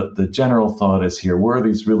the general thought is here, we're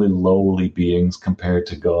these really lowly beings compared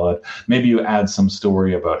to God. Maybe you add some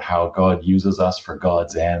story about how God uses us for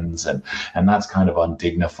God's ends, and that's kind of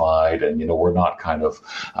undignified, and, we're not kind of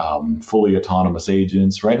fully autonomous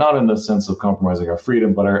agents, right? Not in the sense of compromising our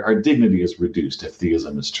freedom, but our dignity is reduced if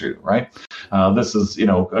theism is true, right? This is,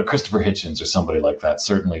 Christopher Hitchens or somebody like that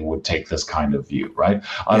certainly would take this kind of view, right?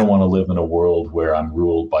 I don't want to live in a world where I'm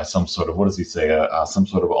ruled by some sort of, what does he say, some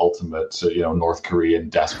sort of ultimate, North Korean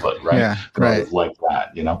despot, right? Yeah, right. Like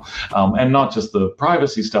that, and not just the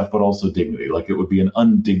privacy stuff, but also dignity. Like it would be an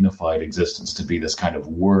undignified existence to be this kind of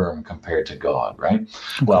worm compared to God, right?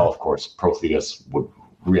 Okay. Well, of course, pro-theists would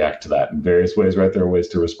react to that in various ways, right? There are ways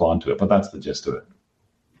to respond to it, but that's the gist of it.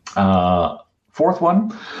 Fourth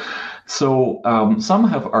one. So some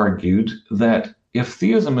have argued that if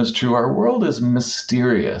theism is true, our world is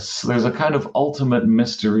mysterious. There's a kind of ultimate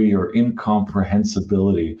mystery or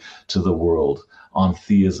incomprehensibility to the world on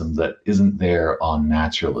theism that isn't there on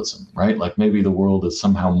naturalism, right? Like maybe the world is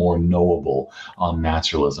somehow more knowable on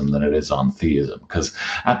naturalism than it is on theism. Because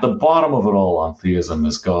at the bottom of it all on theism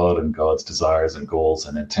is God and God's desires and goals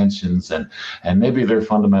and intentions, and maybe they're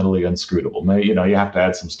fundamentally inscrutable. Maybe, you have to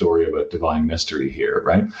add some story about divine mystery here,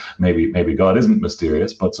 right? Maybe God isn't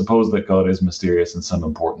mysterious, but suppose that God is mysterious in some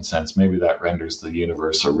important sense. Maybe that renders the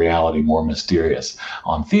universe or reality more mysterious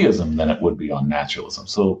on theism than it would be on naturalism.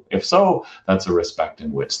 So if so, that's a respect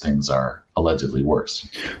in which things are allegedly worse.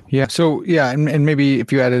 Yeah. So and maybe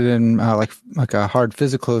if you added in like a hard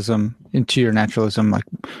physicalism into your naturalism, like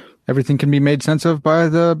everything can be made sense of by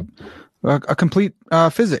the a complete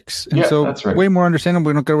physics. And Yeah, so that's right. way more understandable.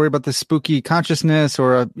 We don't got to worry about the spooky consciousness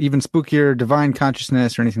or a even spookier divine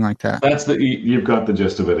consciousness or anything like that. You've got the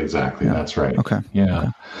gist of it exactly. Yeah. That's right. Okay. Yeah. Okay.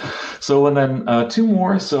 So, and then two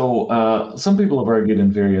more. So, some people have argued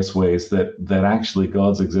in various ways that actually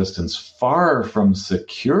God's existence, far from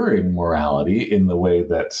securing morality in the way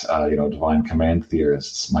that divine command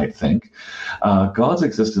theorists might think, God's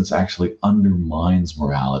existence actually undermines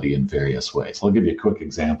morality in various ways. I'll give you a quick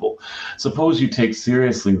example. Suppose you take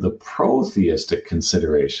seriously the pro-theistic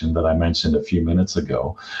consideration that I mentioned a few minutes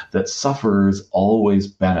ago, that sufferers always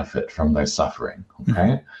benefit from their suffering. Okay.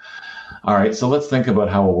 Mm-hmm. All right, so let's think about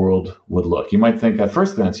how a world would look. You might think at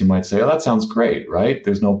first glance, you might say, oh, that sounds great, right?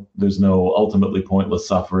 There's no ultimately pointless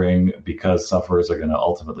suffering because sufferers are going to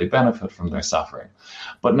ultimately benefit from their suffering.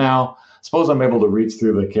 But now, suppose I'm able to reach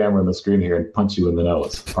through the camera and the screen here and punch you in the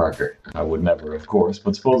nose, Parker. I would never, of course,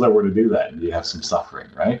 but suppose I were to do that and you have some suffering,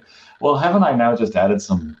 right? Well, haven't I now just added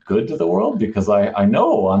some good to the world? Because I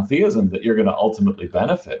know on theism that you're going to ultimately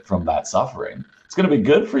benefit from that suffering. It's going to be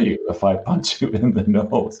good for you if I punch you in the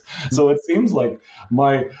nose. So it seems like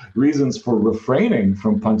my reasons for refraining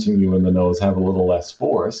from punching you in the nose have a little less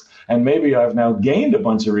force. And maybe I've now gained a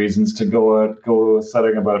bunch of reasons to go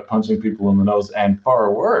setting about punching people in the nose, and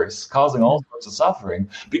far worse, causing all sorts of suffering,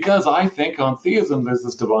 because I think on theism there's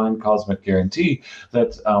this divine cosmic guarantee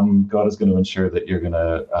that God is going to ensure that you're going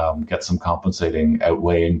to get some compensating,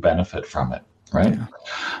 outweighing benefit from it. Right? Yeah.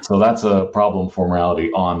 So that's a problem for morality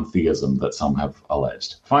on theism that some have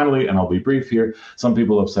alleged. Finally, and I'll be brief here, some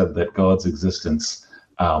people have said that God's existence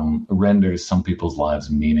renders some people's lives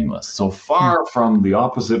meaningless. So far from the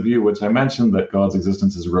opposite view, which I mentioned, that God's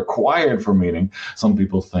existence is required for meaning, some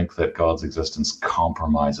people think that God's existence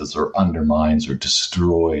compromises or undermines or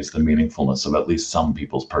destroys the meaningfulness of at least some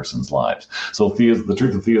person's lives. So the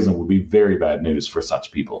truth of theism would be very bad news for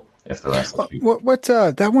such people. If there are such people. What's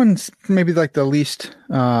that one's maybe like the least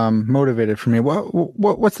motivated for me.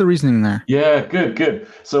 What's the reasoning there? Yeah, good.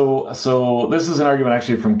 So this is an argument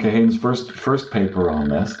actually from Kahane's first paper on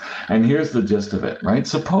this, and here's the gist of it, right?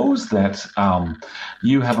 Suppose that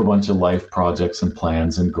you have a bunch of life projects and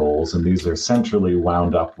plans and goals, and these are centrally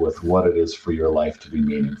wound up with what it is for your life to be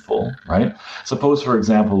meaningful, right? Suppose, for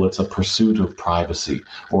example, it's a pursuit of privacy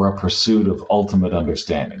or a pursuit of ultimate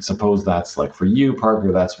understanding. Suppose that's like for you,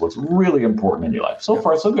 Parker, that's what's really important in your life. So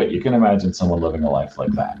far, so good. You can imagine someone living a life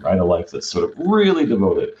like that, right? A life that's sort of really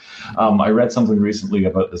devoted. I read something recently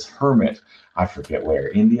about this hermit, I forget where,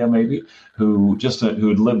 India maybe, who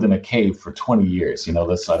had lived in a cave for 20 years. I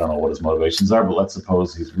don't know what his motivations are, but let's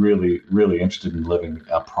suppose he's really, really interested in living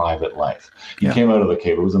a private life. He came out of the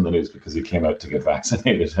cave. It was in the news because he came out to get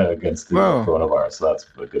vaccinated against the coronavirus. So that's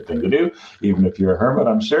a good thing to do, even if you're a hermit,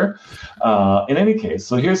 I'm sure. In any case,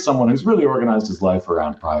 so here's someone who's really organized his life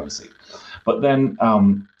around privacy. But then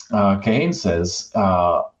Kahane says,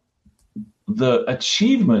 the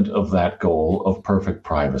achievement of that goal of perfect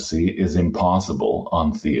privacy is impossible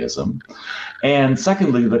on theism. And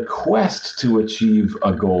secondly, the quest to achieve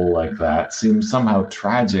a goal like that seems somehow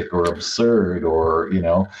tragic or absurd or,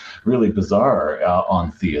 really bizarre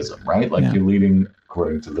on theism, right? Like you're leading,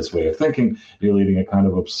 according to this way of thinking, you're leading a kind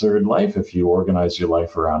of absurd life if you organize your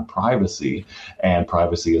life around privacy, and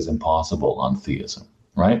privacy is impossible on theism.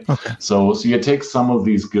 Right? Okay. So you take some of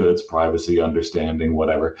these goods, privacy, understanding,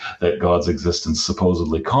 whatever, that God's existence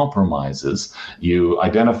supposedly compromises. You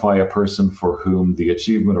identify a person for whom the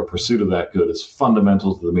achievement or pursuit of that good is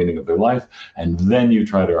fundamental to the meaning of their life, and then you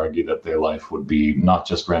try to argue that their life would be not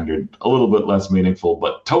just rendered a little bit less meaningful,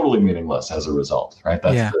 but totally meaningless as a result. Right?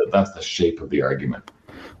 That's the shape of the argument.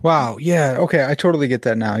 Wow. Yeah. Okay. I totally get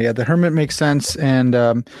that now. Yeah. The hermit makes sense.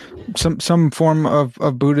 And some form of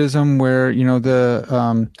Buddhism where,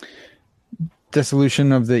 the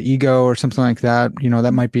dissolution of the ego or something like that,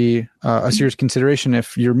 that might be a serious consideration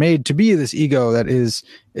if you're made to be this ego that is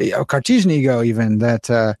a Cartesian ego, even that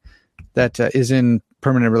is in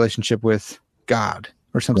permanent relationship with God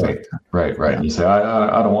or something like that. Right. Yeah. You say,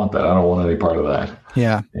 I don't want that. I don't want any part of that.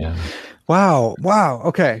 Yeah. Wow.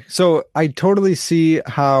 Okay. So I totally see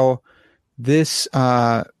how this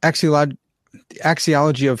axiology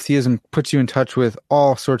of theism puts you in touch with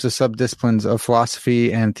all sorts of subdisciplines of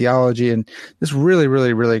philosophy and theology. And it's really,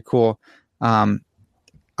 really, really cool.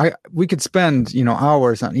 We could spend,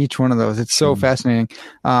 hours on each one of those. It's so fascinating.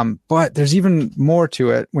 But there's even more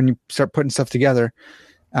to it when you start putting stuff together.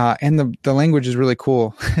 And the language is really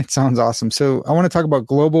cool. It sounds awesome. So I want to talk about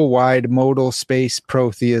global wide modal space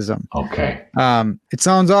protheism. Okay. It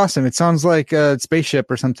sounds awesome. It sounds like a spaceship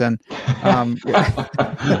or something.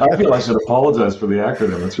 I feel I should apologize for the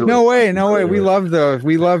acronym. It's really no way. We love those.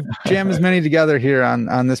 We love jam as many together here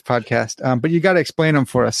on this podcast. But you got to explain them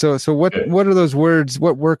for us. So what are those words?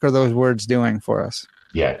 What work are those words doing for us?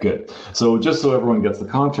 Yeah, good. So just so everyone gets the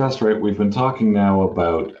contrast right, we've been talking now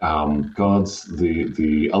about God's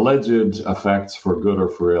the alleged effects for good or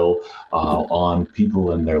for ill on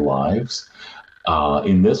people in their lives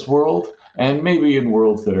in this world, and maybe in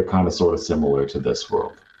worlds that are kind of sort of similar to this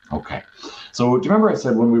world. Okay. So do you remember I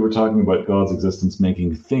said when we were talking about God's existence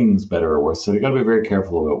making things better or worse? So you got to be very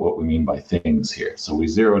careful about what we mean by things here. So we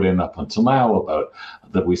zeroed in up until now about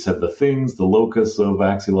that we said the things, the locus of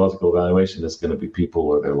axiological evaluation is going to be people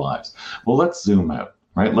or their lives. Well, let's zoom out,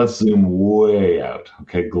 right? Let's zoom way out,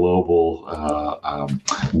 okay? Global,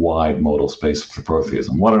 wide modal space for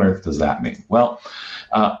protheism. What on earth does that mean? Well,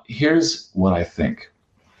 here's what I think.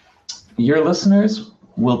 Your listeners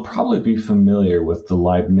will probably be familiar with the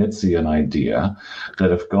Leibnizian idea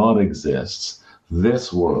that if God exists,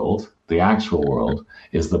 this world, the actual world,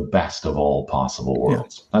 is the best of all possible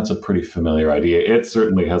worlds. Yeah. That's a pretty familiar idea. It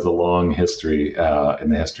certainly has a long history in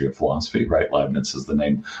the history of philosophy, right? Leibniz is the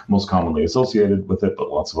name most commonly associated with it,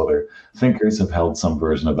 but lots of other thinkers have held some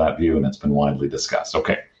version of that view, and it's been widely discussed.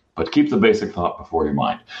 Okay, but keep the basic thought before your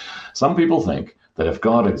mind. Some people think that if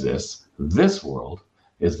God exists, this world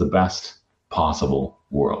is the best possible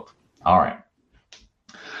world. All right.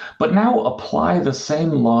 But now apply the same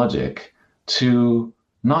logic to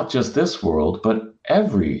not just this world, but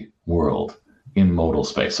every world in modal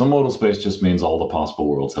space. So modal space just means all the possible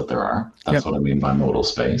worlds that there are. That's what I mean by modal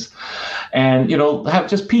space. And,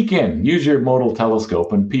 just peek in, use your modal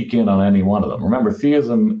telescope and peek in on any one of them. Remember,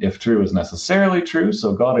 theism, if true, is necessarily true.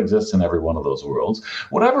 So God exists in every one of those worlds.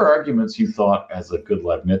 Whatever arguments you thought as a good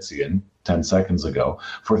Leibnizian 10 seconds ago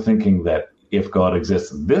for thinking that if God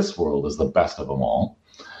exists, this world is the best of them all,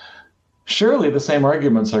 surely the same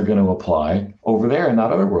arguments are going to apply over there in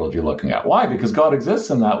that other world you're looking at. Why? Because God exists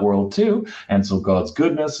in that world too. And so God's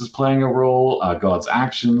goodness is playing a role. God's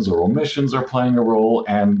actions or omissions are playing a role.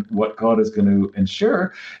 And what God is going to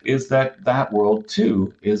ensure is that that world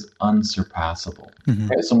too is unsurpassable.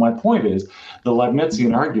 Mm-hmm. Okay? So my point is the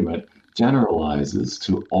Leibnizian argument generalizes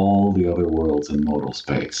to all the other worlds in modal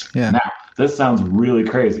space. Yeah. Now, this sounds really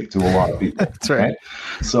crazy to a lot of people. That's right.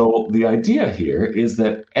 So the idea here is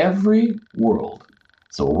that every world,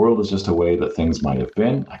 so a world is just a way that things might have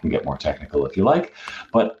been. I can get more technical if you like,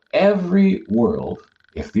 but every world,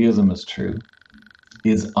 if theism is true,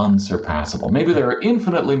 is unsurpassable. Maybe there are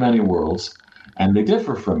infinitely many worlds and they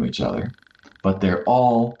differ from each other, but they're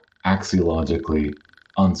all axiologically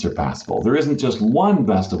unsurpassable. There isn't just one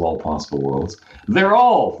best of all possible worlds. They're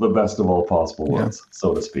all the best of all possible worlds,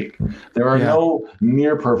 so to speak. There are no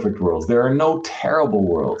near perfect worlds. There are no terrible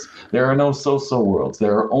worlds. There are no so-so worlds.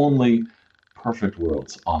 There are only perfect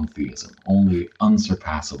worlds on theism, only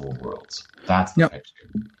unsurpassable worlds. That's the picture.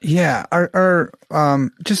 Yeah. Are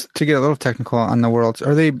just to get a little technical on the worlds,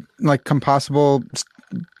 are they like compossible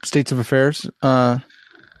states of affairs?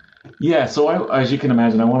 Yeah, so as you can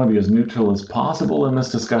imagine, I want to be as neutral as possible in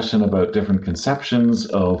this discussion about different conceptions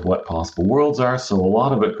of what possible worlds are. So a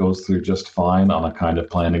lot of it goes through just fine on a kind of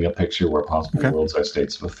planning a picture where possible worlds are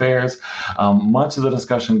states of affairs. Much of the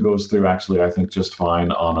discussion goes through, actually, I think, just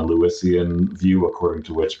fine on a Lewisian view, according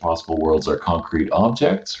to which possible worlds are concrete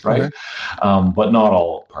objects, right? Okay. But not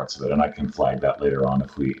all parts of it, and I can flag that later on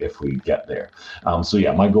if we get there. So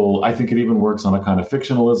yeah, my goal, I think it even works on a kind of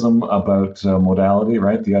fictionalism about modality,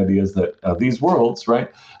 right? The idea is that these worlds,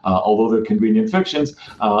 right, although they're convenient fictions,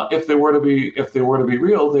 if they were to be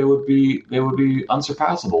real, they would be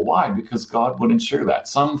unsurpassable. Why? Because God would ensure that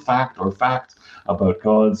some fact about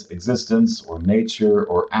God's existence or nature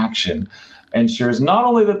or action ensures not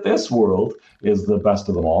only that this world is the best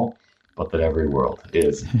of them all, but that every world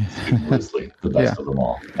is equally the best of them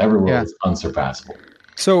all. Every world is unsurpassable.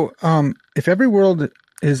 So, if every world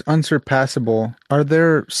is unsurpassable, are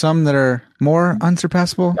there some that are more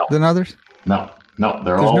unsurpassable than others? No, they're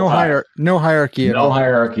There's all tied. No hierarchy at all. No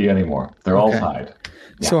hierarchy anymore. They're all tied.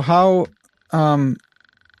 Yeah. So how?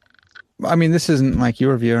 I mean, this isn't like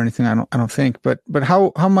your view or anything. I don't think. But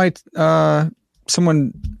how might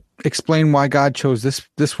someone explain why God chose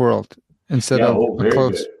this world instead of very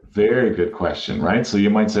close? Good. Very good question, right? So you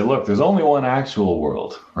might say, look, there's only one actual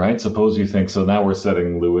world, right? Suppose you think, so now we're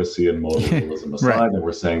setting Lewisian modalism aside, Right. and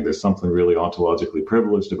we're saying there's something really ontologically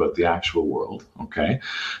privileged about the actual world, okay?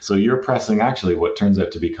 So you're pressing actually what turns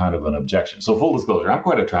out to be kind of an objection. So full disclosure, I'm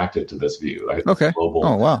quite attracted to this view, right? This Okay. global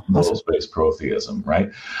Oh, wow. modal Awesome. space protheism,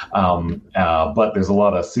 right? But there's a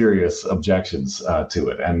lot of serious objections to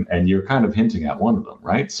it, and you're kind of hinting at one of them,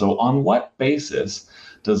 right? So on what basis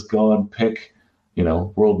does God pick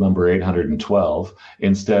world number 812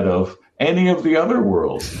 instead of any of the other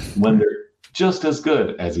worlds when they're just as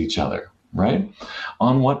good as each other, right?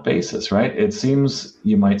 On what basis, right? It seems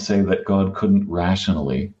you might say that God couldn't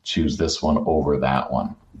rationally choose this one over that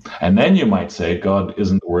one. And then you might say God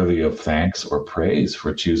isn't worthy of thanks or praise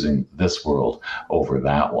for choosing this world over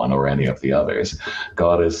that one or any of the others.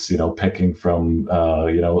 God is, picking from,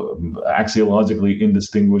 axiologically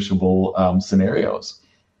indistinguishable scenarios.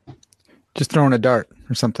 Just throwing a dart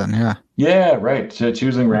or something. Yeah. Yeah, right.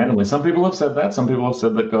 Choosing randomly. Some people have said that. Some people have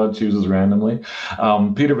said that God chooses randomly.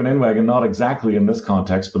 Peter Van Inwagen, not exactly in this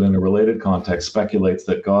context, but in a related context, speculates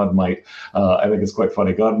that God might, I think it's quite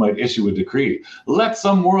funny, God might issue a decree, let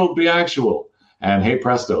some world be actual. And hey,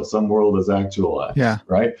 presto, some world is actualized. Yeah.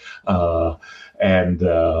 Right?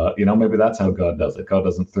 Maybe that's how God does it. God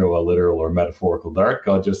doesn't throw a literal or metaphorical dart.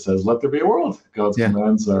 God just says, let there be a world. God's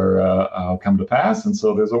commands are come to pass, and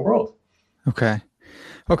so there's a world. Okay.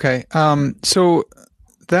 So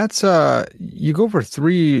that's, you go over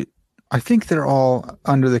three, I think they're all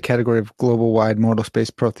under the category of global wide modal space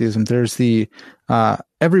protheism. There's the,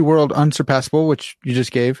 every world unsurpassable, which you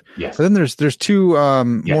just gave. Yes. But then there's two,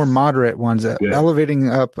 more moderate ones, elevating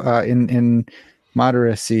up, in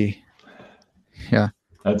moderacy. Yeah.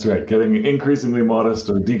 That's right. Getting increasingly modest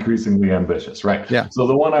or decreasingly ambitious. Right. Yeah. So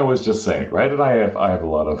the one I was just saying, right. And I have a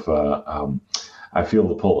lot of, I feel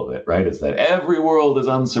the pull of it, right? Is that every world is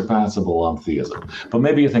unsurpassable on theism. But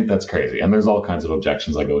maybe you think that's crazy. And there's all kinds of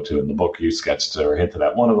objections I go to in the book. You sketched or hinted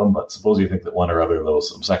at one of them, but suppose you think that one or other of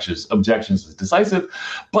those objections is decisive,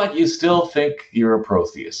 but you still think you're a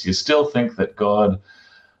protheist. You still think that God's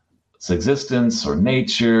existence or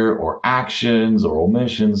nature or actions or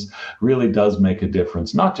omissions really does make a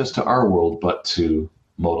difference, not just to our world, but to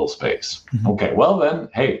modal space. Mm-hmm. Okay, well then,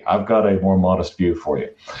 hey, I've got a more modest view for you.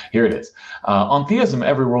 Here it is. On theism,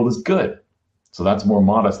 every world is good. So that's more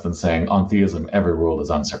modest than saying on theism, every world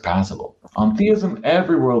is unsurpassable. On theism,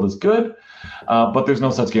 every world is good, but there's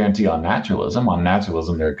no such guarantee on naturalism. On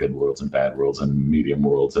naturalism, there are good worlds and bad worlds and medium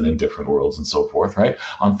worlds and indifferent worlds and so forth, right?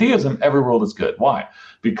 On theism, every world is good. Why?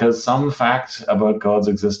 Because some fact about God's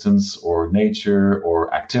existence or nature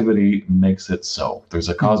or activity makes it so. There's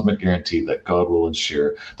a cosmic guarantee that God will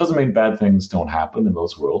ensure. Doesn't mean bad things don't happen in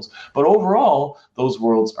those worlds, but overall, those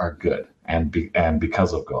worlds are good, and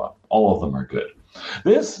because of God, all of them are good.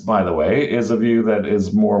 This, by the way, is a view that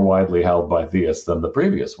is more widely held by theists than the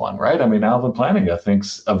previous one, right? I mean, Alvin Plantinga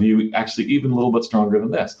thinks a view actually even a little bit stronger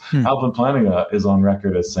than this. Alvin Plantinga is on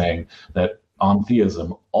record as saying that on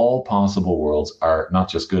theism, all possible worlds are not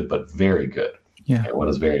just good, but very good. Yeah. Okay, what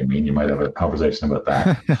does very mean? You might have a conversation about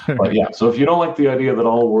that. But yeah, so if you don't like the idea that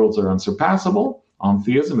all worlds are unsurpassable on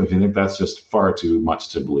theism, if you think that's just far too much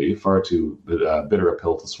to believe, far too bitter a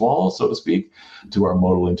pill to swallow, so to speak, to our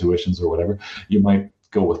modal intuitions or whatever, you might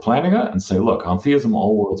go with Plantinga and say, look, on theism,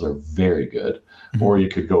 all worlds are very good. Mm-hmm. Or you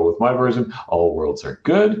could go with my version, all worlds are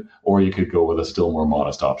good, or you could go with a still more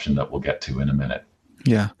modest option that we'll get to in a minute.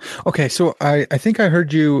 Yeah. Okay. So I think I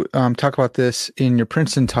heard you talk about this in your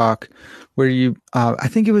Princeton talk where you, I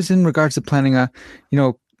think it was in regards to Plantinga,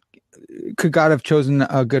 could God have chosen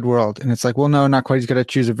a good world? And it's like, well, no, not quite. He's got to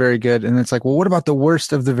choose a very good. And it's like, well, what about the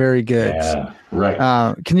worst of the very good? Yeah, right.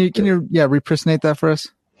 Can you repersonate that for us?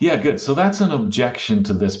 Yeah, good. So that's an objection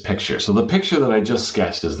to this picture. So the picture that I just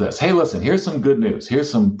sketched is this. Hey, listen, here's some good news. Here's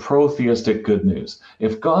some pro-theistic good news.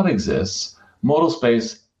 If God exists, modal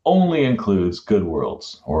space only includes good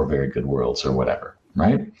worlds or very good worlds or whatever,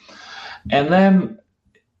 right? And then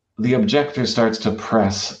the objector starts to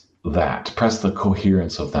press the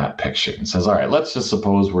coherence of that picture and says, all right, let's just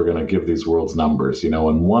suppose we're going to give these worlds numbers,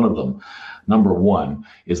 and one of them, number one,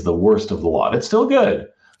 is the worst of the lot. It's still good,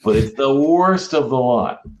 but it's the worst of the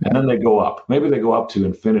lot. And then they go up. Maybe they go up to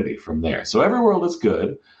infinity from there. So every world is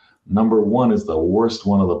good. Number one is the worst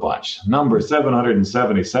one of the bunch. Number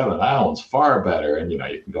 777, that one's far better. And, you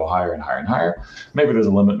can go higher and higher and higher. Maybe there's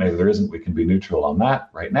a limit, maybe there isn't. We can be neutral on that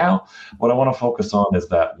right now. What I want to focus on is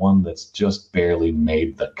that one that's just barely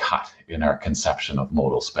made the cut in our conception of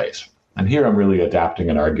modal space. And here I'm really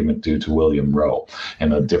adapting an argument due to William Rowe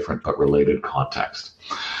in a different but related context.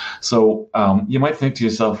 So you might think to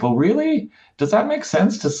yourself, well, really? Does that make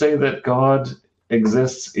sense to say that God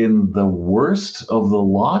exists in the worst of the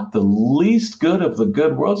lot, the least good of the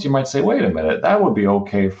good worlds, you might say, wait a minute, that would be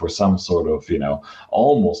okay for some sort of,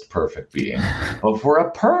 almost perfect being. But for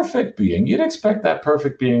a perfect being, you'd expect that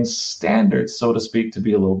perfect being's standards, so to speak, to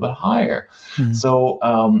be a little bit higher. Mm-hmm. So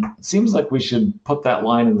it seems like we should put that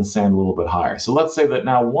line in the sand a little bit higher. So let's say that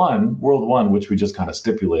now world one, which we just kind of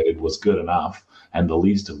stipulated was good enough and the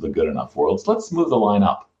least of the good enough worlds, let's move the line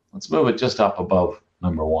up. Let's move it just up above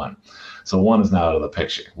number one. So one is now out of the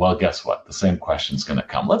picture. Well, guess what? The same question's going to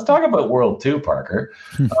come. Let's talk about World 2, Parker.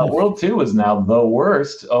 World 2 is now the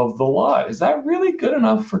worst of the lot. Is that really good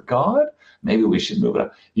enough for God? Maybe we should move it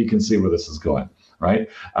up. You can see where this is going, right?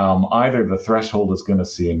 Either the threshold is going to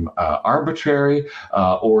seem arbitrary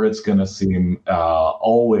or it's going to seem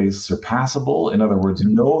always surpassable. In other words,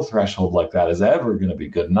 no threshold like that is ever going to be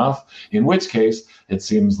good enough, in which case it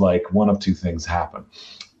seems like one of two things happen.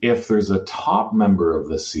 If there's a top member of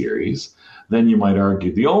the series, then you might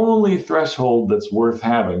argue the only threshold that's worth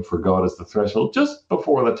having for God is the threshold just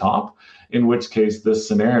before the top, in which case this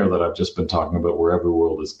scenario that I've just been talking about, where every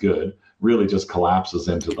world is good, really just collapses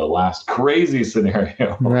into the last crazy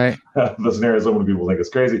scenario. Right. The scenario so many people think is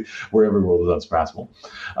crazy, where every world is unsurpassable.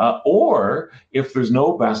 Or if there's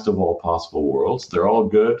no best of all possible worlds, they're all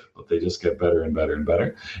good, but they just get better and better and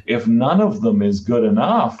better. If none of them is good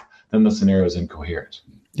enough, then the scenario is incoherent.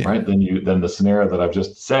 Yeah. Right, then the scenario that I've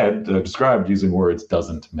just described using words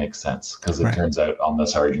doesn't make sense, because it turns out on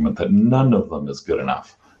this argument that none of them is good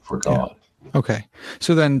enough for God. Yeah. Okay,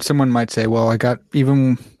 so then someone might say, well, I got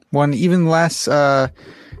even less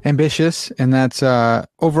ambitious, and that's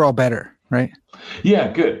overall better, right?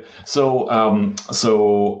 Yeah, good. So, and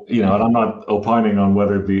I'm not opining on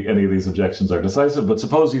whether any of these objections are decisive, but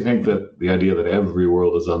suppose you think that the idea that every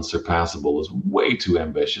world is unsurpassable is way too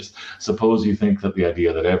ambitious. Suppose you think that the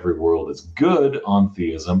idea that every world is good on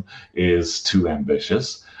theism is too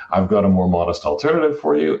ambitious. I've got a more modest alternative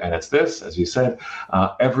for you, and it's this, as you said,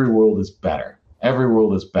 every world is better. Every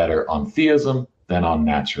world is better on theism than on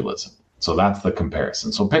naturalism. So that's the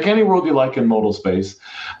comparison. So pick any world you like in modal space.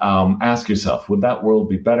 Ask yourself, would that world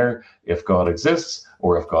be better if God exists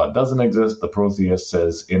or if God doesn't exist? The protheist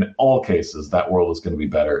says in all cases, that world is going to be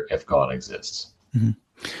better if God exists. Mm-hmm.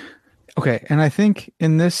 Okay. And I think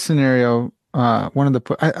in this scenario, one of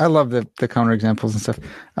the, I love the counterexamples and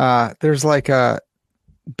stuff. There's like a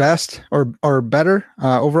best or better,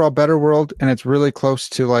 overall better world. And it's really close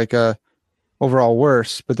to like a overall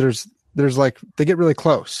worse, but there's like, they get really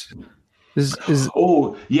close.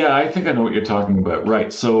 Oh, yeah, I think I know what you're talking about.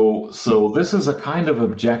 Right. So this is a kind of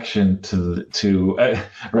objection to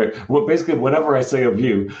right. Well, basically, whenever I say a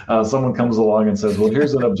view, someone comes along and says, well,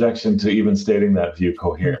 here's an objection to even stating that view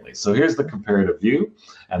coherently. So here's the comparative view,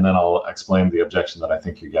 and then I'll explain the objection that I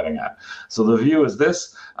think you're getting at. So the view is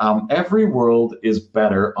this: every world is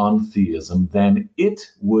better on theism than it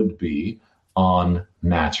would be on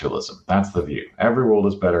naturalism. That's the view. Every world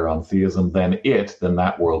is better on theism than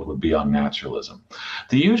that world would be on naturalism.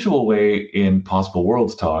 The usual way in possible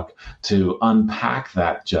worlds talk to unpack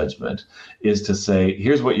that judgment is to say,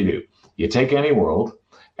 here's what you do. You take any world,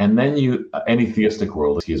 and then any theistic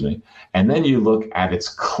world, and then you look at its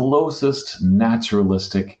closest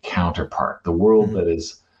naturalistic counterpart, the world that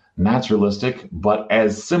is naturalistic, but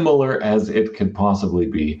as similar as it could possibly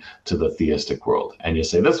be to the theistic world. And you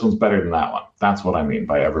say, this one's better than that one. That's what I mean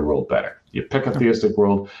by every world better. You pick a theistic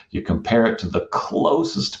world, you compare it to the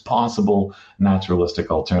closest possible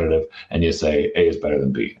naturalistic alternative, and you say A is better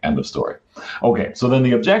than B. End of story. Okay, so then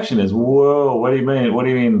the objection is, whoa, what do you mean? What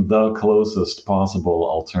do you mean the closest possible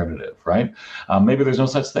alternative, right? Maybe there's no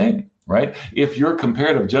such thing, right? If your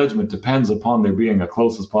comparative judgment depends upon there being a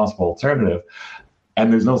closest possible alternative,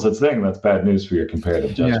 and there's no such thing, that's bad news for your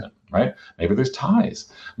comparative judgment, right? Maybe there's ties.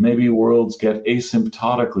 Maybe worlds get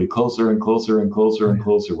asymptotically closer and closer and closer and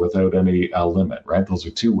closer without any limit, right? Those are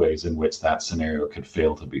two ways in which that scenario could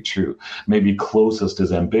fail to be true. Maybe closest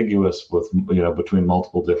is ambiguous with, between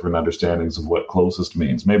multiple different understandings of what closest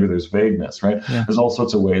means. Maybe there's vagueness, right? Yeah. There's all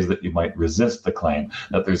sorts of ways that you might resist the claim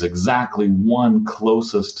that there's exactly one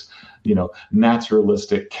closest,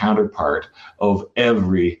 naturalistic counterpart of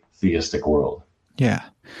every theistic world. Yeah.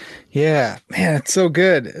 Yeah, man, it's so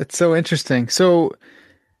good. It's so interesting. So,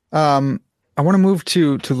 I want to move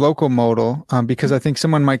to local modal, because I think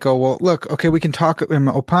someone might go, well, look, okay, we can talk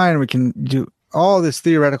opine, we can do all this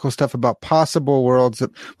theoretical stuff about possible worlds.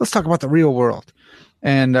 Let's talk about the real world.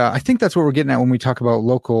 And, I think that's what we're getting at when we talk about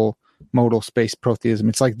local modal space protheism.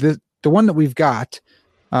 It's like the one that we've got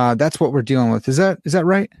that's what we're dealing with. Is that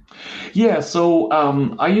right? Yeah, so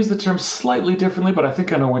I use the term slightly differently, but I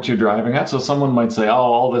think I know what you're driving at. So someone might say, oh,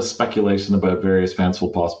 all this speculation about various fanciful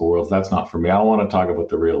possible worlds, that's not for me. I want to talk about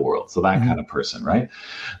the real world. So that kind of person, right?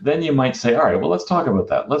 Then you might say, all right, well, let's talk about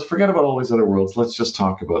that. Let's forget about all these other worlds. Let's just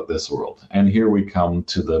talk about this world. And here we come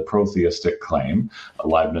to the protheistic claim.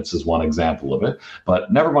 Leibniz is one example of it.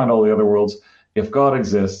 But never mind all the other worlds. If God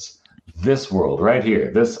exists, this world right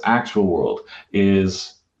here, this actual world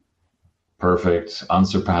is perfect,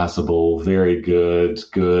 unsurpassable, very good,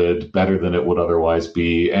 better than it would otherwise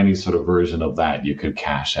be. Any sort of version of that you could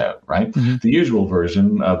cash out, right? The usual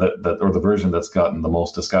version or the version that's gotten the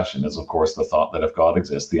most discussion is, of course, the thought that if God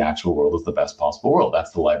exists, the actual world is the best possible world. That's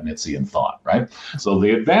the Leibnizian thought, right? So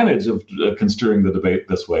the advantage of construing the debate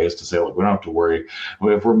this way is to say, look, we don't have to worry.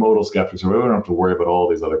 If we're modal skeptics, we don't have to worry about all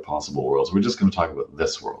these other possible worlds. We're just going to talk about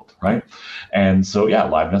this world, right? And so, yeah,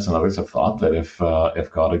 Leibniz and others have thought that if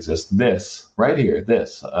God exists, this right here,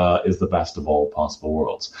 this is the best of all possible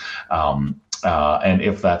worlds. And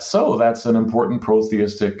if that's so, that's an important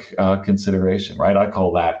protheistic consideration, right? I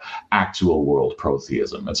call that actual world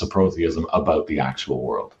protheism. It's a protheism about the actual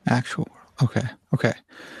world. Actual world. Okay.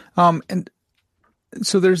 And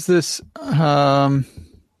so there's this Dr.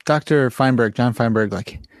 Feinberg, John Feinberg,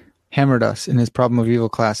 like hammered us in his Problem of Evil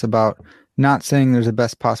class about not saying there's a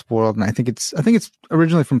best possible world. And I think it's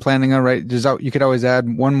originally from Plantinga, right? You could always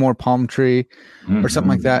add one more palm tree or something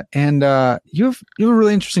like that. And you have a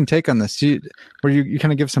really interesting take on this, where you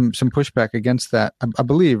kind of give some pushback against that, I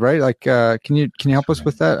believe, right? Like, can you help us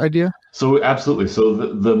with that idea? So absolutely. So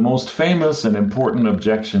the most famous and important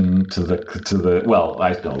objection to the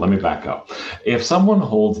let me back up. If someone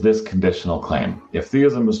holds this conditional claim, if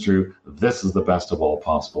theism is true, this is the best of all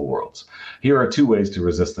possible worlds. Here are two ways to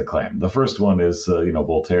resist the claim. The first one is,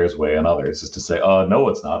 Voltaire's way and others is to say, no,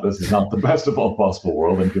 it's not. This is not the best of all possible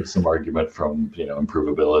world, and give some argument from,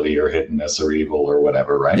 improvability or hiddenness or evil or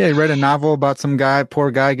whatever, right? Yeah, you read a novel about some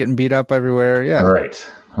poor guy getting beat up everywhere. Yeah.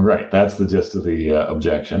 Right. That's the gist of the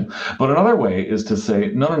objection. But another way is to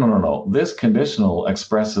say, no. This conditional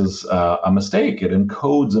expresses a mistake. It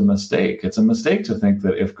encodes a mistake. It's a mistake to think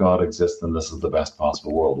that if God exists, then this is the best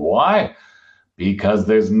possible world. Why? Because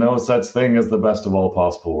there's no such thing as the best of all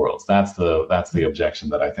possible worlds. That's the objection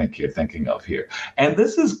that I think you're thinking of here. And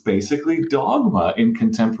this is basically dogma in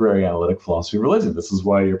contemporary analytic philosophy of religion. This is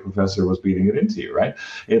why your professor was beating it into you, right?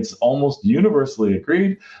 It's almost universally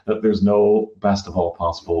agreed that there's no best of all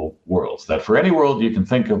possible worlds, that for any world you can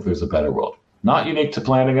think of, there's a better world. Not unique to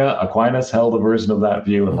Plantinga. Aquinas held a version of that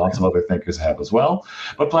view, and lots of other thinkers have as well.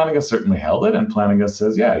 But Plantinga certainly held it, and Plantinga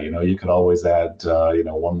says, you could always add,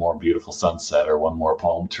 one more beautiful sunset or one more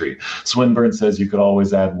palm tree. Swinburne says you could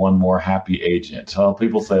always add one more happy agent.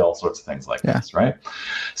 People say all sorts of things like this, right?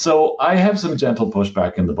 So I have some gentle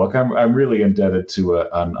pushback in the book. I'm really indebted to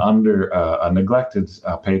a neglected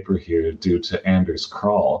paper here due to Anders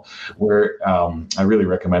Kraay, where I really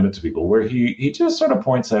recommend it to people, where he just sort of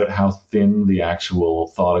points out how thin the actual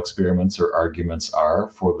thought experiments or arguments are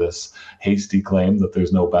for this hasty claim that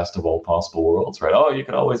there's no best of all possible worlds, right? Oh, you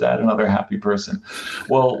could always add another happy person.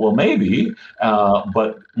 Well, maybe,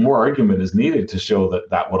 but more argument is needed to show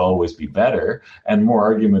that would always be better, and more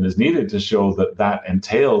argument is needed to show that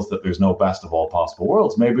entails that there's no best of all possible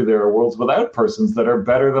worlds. Maybe there are worlds without persons that are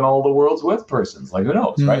better than all the worlds with persons. Like, who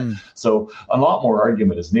knows, right? So a lot more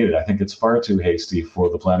argument is needed. I think it's far too hasty for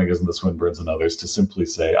the Plantingas and the Swinburnes and others to simply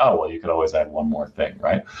say, you could always add one more thing,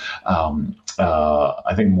 right?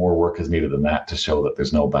 I think more work is needed than that to show that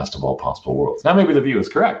there's no best of all possible worlds. Now, maybe the view is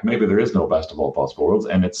correct. Maybe there is no best of all possible worlds,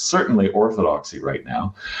 and it's certainly orthodoxy right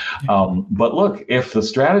now. But look, if the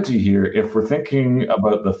strategy here, if we're thinking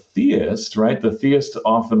about the theist, right, the theist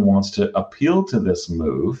often wants to appeal to this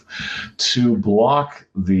move to block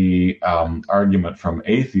the argument from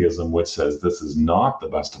atheism, which says this is not the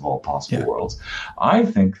best of all possible worlds. I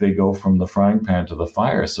think they go from the frying pan to the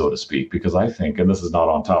fire, so to speak, because I think, and this is not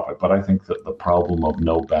on topic, but I think that the problem of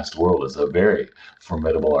no best world is a very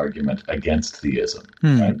formidable argument against theism.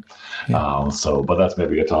 Right? But that's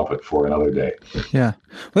maybe a topic for another day. Yeah.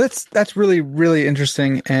 Well, that's really, really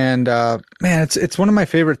interesting. And man, it's one of my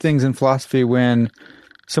favorite things in philosophy when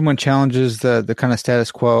someone challenges the kind of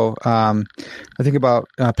status quo. I think about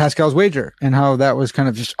Pascal's wager and how that was kind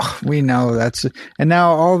of just, we know and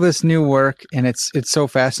now all this new work, and it's so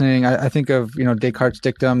fascinating. I think of, Descartes'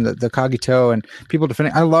 dictum, the cogito, and people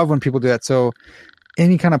defending. I love when people do that. So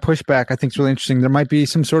any kind of pushback, I think, is really interesting. There might be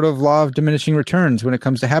some sort of law of diminishing returns when it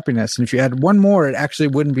comes to happiness. And if you add one more, it actually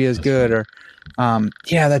wouldn't be as good. Or,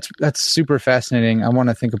 that's super fascinating. I want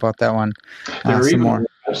to think about that one some more.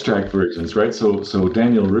 abstract versions, right? So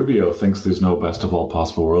Daniel Rubio thinks there's no best of all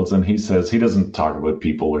possible worlds, and he says he doesn't talk about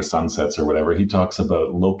people or sunsets or whatever. He talks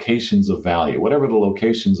about locations of value. Whatever the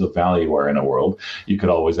locations of value are in a world, you could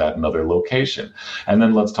always add another location. And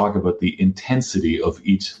then let's talk about the intensity of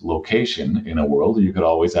each location in a world. You could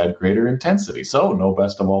always add greater intensity. So no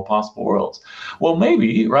best of all possible worlds. Well,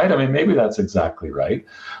 maybe, right? I mean, maybe that's exactly right.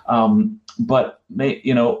 But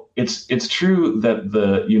it's true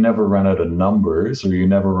that you never run out of numbers, or you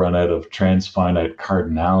never run out of transfinite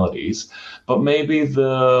cardinalities. But maybe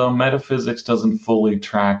the metaphysics doesn't fully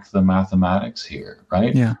track the mathematics here,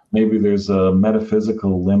 right? Yeah. Maybe there's a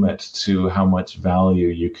metaphysical limit to how much value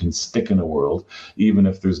you can stick in a world, even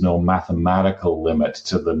if there's no mathematical limit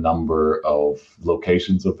to the number of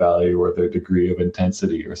locations of value or their degree of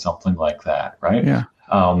intensity or something like that, right? Yeah.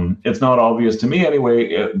 It's not obvious to me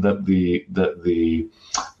anyway that the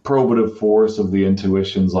probative force of the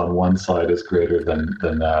intuitions on one side is greater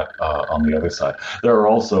than that on the other side. There are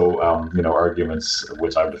also arguments,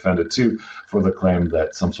 which I've defended too, for the claim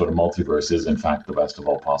that some sort of multiverse is in fact the best of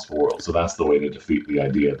all possible worlds. So that's the way to defeat the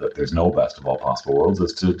idea that there's no best of all possible worlds,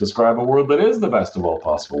 is to describe a world that is the best of all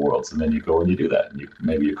possible worlds, and then you go and you do that, and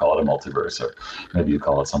maybe you call it a multiverse, or maybe you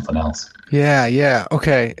call it something else. Yeah.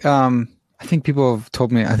 Okay. I think people have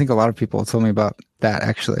told me, I think a lot of people have told me about that,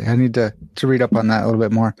 actually. I need to read up on that a little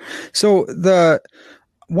bit more. So the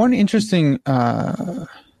one interesting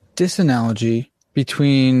disanalogy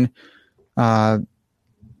between the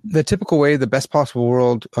typical way the best possible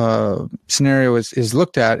world scenario is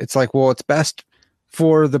looked at, it's like, well, it's best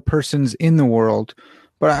for the persons in the world.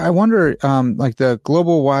 But I wonder, like the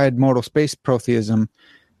global wide modal space protheism,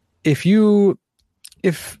 if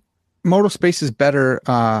modal space is better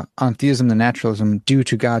on theism than naturalism due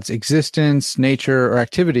to God's existence, nature, or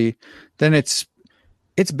activity, then it's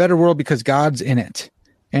a better world because God's in it.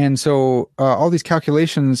 And so all these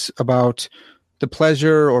calculations about the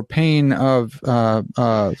pleasure or pain of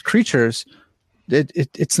creatures,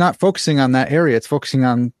 it's not focusing on that area. It's focusing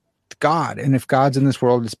on God. And if God's in this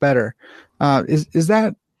world, it's better. Is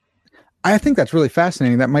that? I think that's really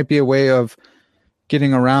fascinating. That might be a way of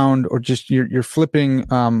getting around, or just you're flipping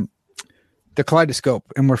the kaleidoscope,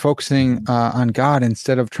 and we're focusing on God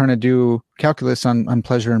instead of trying to do calculus on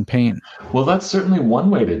pleasure and pain. Well, that's certainly one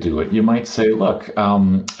way to do it. You might say, look,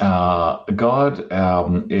 God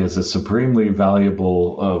is a supremely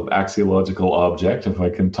valuable axiological object, if I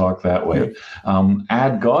can talk that way. Yeah.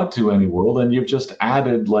 Add God to any world, and you've just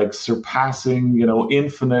added like surpassing,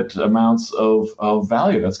 infinite amounts of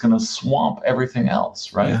value. That's going to swamp everything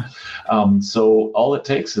else, right? Yeah. So all it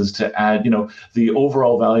takes is to add, the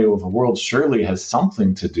overall value of a world surely has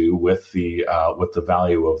something to do with the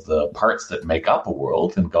value of the parts that make up a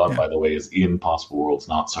world. And God, by the way, is in possible worlds,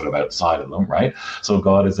 not sort of outside of them, right? So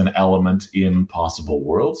God is an element in possible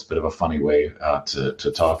worlds. Bit of a funny way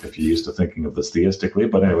to talk if you're used to thinking of this theistically.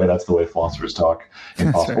 But anyway, that's the way philosophers talk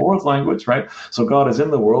in possible worlds language, right? So God is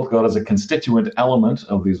in the world. God is a constituent element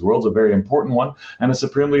of these worlds, a very important one, and a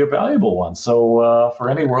supremely valuable one. So for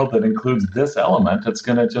any world that includes this element, it's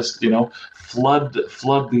going to just, flood the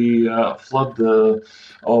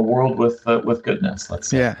world with goodness, let's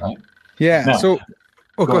say, right? Yeah. Now, so,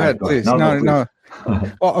 go ahead, please. No.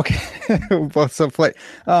 Well, okay. Well, so play.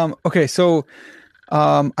 Okay. So,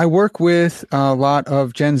 I work with a lot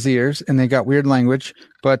of Gen Zers, and they got weird language,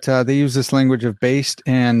 but they use this language of based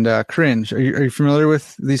and cringe. Are you familiar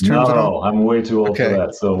with these terms at all? No, I'm way too old for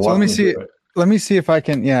that. So let me see. Let me see if I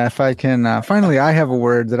can. Yeah, if I can. Finally, I have a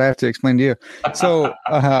word that I have to explain to you. So,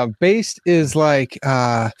 based is like,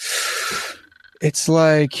 it's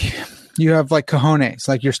like you have like cojones,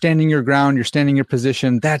 like you're standing your ground, you're standing your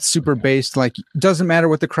position. That's super based. Like, doesn't matter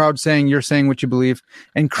what the crowd's saying, you're saying what you believe.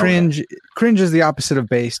 And cringe is the opposite of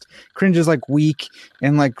based. Cringe is like weak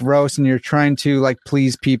and like gross, and you're trying to like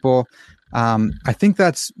please people. I think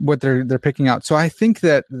that's what they're picking out. So I think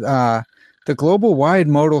that the global wide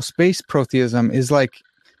modal space protheism is like,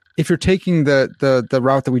 if you're taking the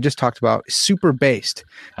route that we just talked about, super based.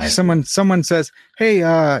 Someone says, hey,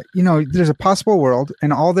 there's a possible world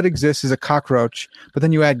and all that exists is a cockroach, but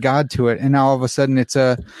then you add God to it, and now all of a sudden it's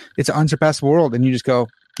an unsurpassable world, and you just go,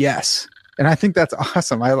 yes. And I think that's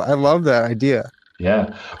awesome. I love that idea.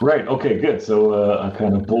 Yeah, right. Okay, good. So a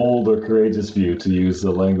kind of bold or courageous view, to use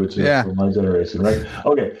the language of my generation, right?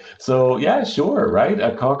 Okay, so yeah, sure, right?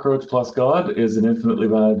 A cockroach plus God is an infinitely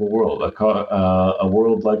valuable world. A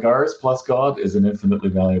world like ours plus God is an infinitely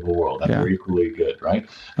valuable world. And we're equally good, right?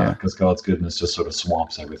 Because God's goodness just sort of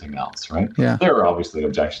swamps everything else, right? Yeah. There are obviously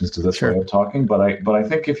objections to this way of talking, but I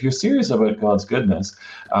think if you're serious about God's goodness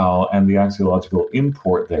and the axiological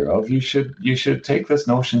import thereof, you should take this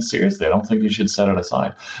notion seriously. I don't think you should set it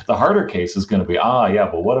aside. The harder case is going to be,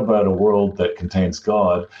 but what about a world that contains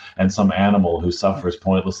God and some animal who suffers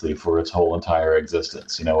pointlessly for its whole entire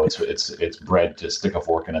existence? It's bred to stick a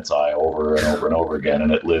fork in its eye over and over and over again,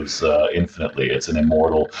 and it lives infinitely. It's an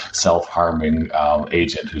immortal, self-harming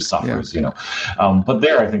agent who suffers. But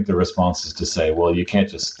there, I think the response is to say, well, you can't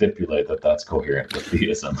just stipulate that that's coherent with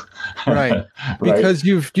theism, right? Because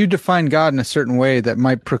you define God in a certain way that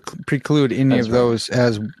might preclude any of those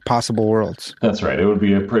as possible worlds. That's right. It would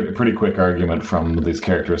be a pretty quick argument from these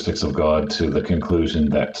characteristics of God to the conclusion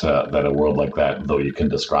that a world like that, though you can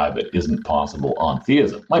describe it, isn't possible on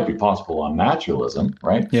theism. Might be possible on naturalism,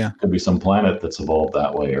 right? Yeah. Could be some planet that's evolved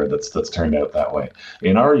that way or that's turned out that way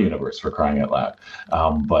in our universe, for crying out loud.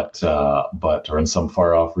 But or in some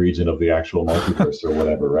far off region of the actual multiverse or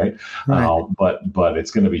whatever, right? But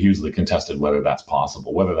it's going to be hugely contested whether that's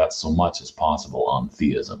possible, whether that's so much as possible on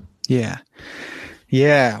theism. Yeah.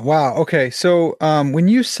 Wow. Okay. So when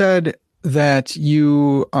you said that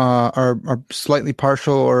you are slightly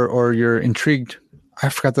partial or you're intrigued, I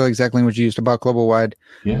forgot the exact language you used about global wide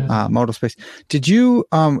modal space. Did you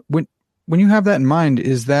when you have that in mind,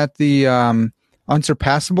 is that the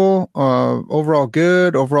unsurpassable, overall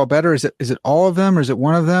good, overall better? Is it all of them or is it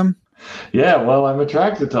one of them? Yeah, well, I'm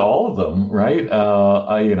attracted to all of them, right?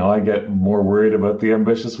 I get more worried about the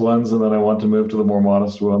ambitious ones, and then I want to move to the more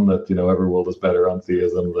modest one that, every world is better on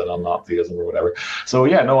theism than on not theism or whatever. So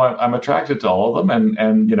yeah, no, I'm attracted to all of them,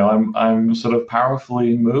 and I'm sort of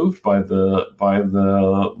powerfully moved by the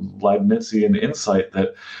Leibnizian insight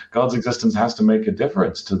that God's existence has to make a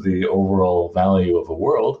difference to the overall value of a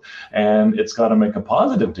world, and it's got to make a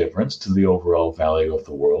positive difference to the overall value of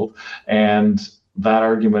the world, and that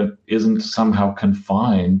argument isn't somehow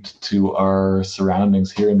confined to our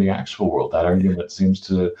surroundings here in the actual world. That argument seems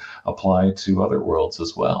to apply to other worlds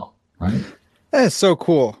as well, right? That is so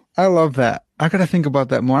cool. I love that. I got to think about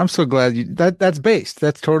that more. I'm so glad that's based.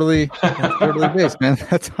 That's totally based, man.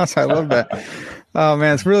 That's awesome. I love that. Oh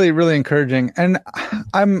man, it's really, really encouraging. And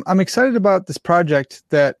I'm excited about this project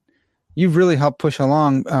that you've really helped push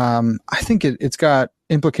along. I think it's got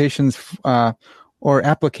implications, or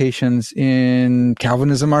applications in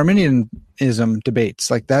Calvinism, Arminianism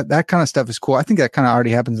debates. Like that kind of stuff is cool. I think that kind of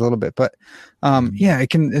already happens a little bit, but it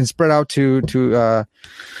can spread out to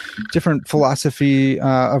different philosophy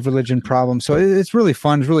of religion problems. So it's really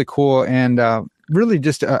fun. It's really cool, and really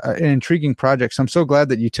just an intriguing project. So I'm so glad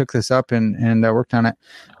that you took this up and worked on it.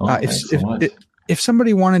 If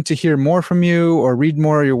somebody wanted to hear more from you or read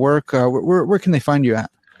more of your work, where can they find you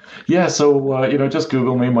at? Yeah, so, just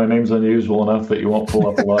Google me. My name's unusual enough that you won't pull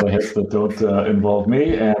up a lot of hits that don't involve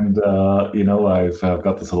me. And, I've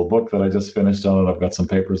got this little book that I just finished on it. I've got some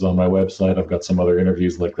papers on my website. I've got some other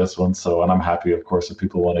interviews like this one. And I'm happy, of course, if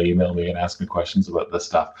people want to email me and ask me questions about this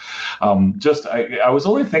stuff. I was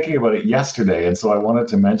only thinking about it yesterday. And so I wanted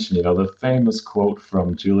to mention, the famous quote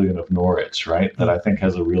from Julian of Norwich, right, that I think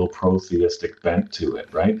has a real pro-theistic bent to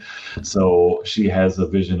it, right? So she has a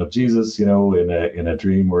vision of Jesus, in a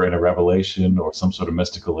dream or in a revelation or some sort of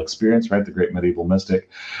mystical experience, right? The great medieval mystic.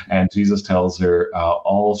 And Jesus tells her,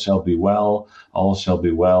 all shall be well,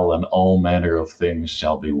 and all manner of things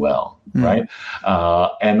shall be well, right?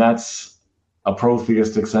 And that's a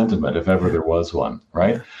pro-theistic sentiment, if ever there was one,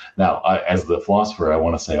 right? Now, as the philosopher, I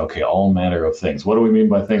want to say, okay, all manner of things. What do we mean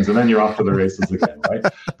by things? And then you're off to the races again, right?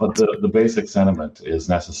 But the basic sentiment is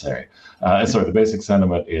necessary. The basic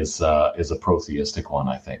sentiment is a pro-theistic one,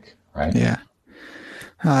 I think, right? Yeah.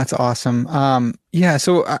 Oh, that's awesome.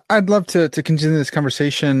 So I'd love to continue this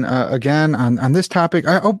conversation again on this topic.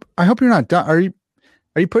 I hope you're not done.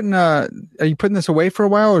 Are you putting this away for a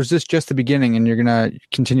while, or is this just the beginning and you're gonna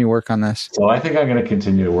continue work on this? So I think I'm going to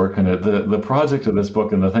continue to work on it. The project of this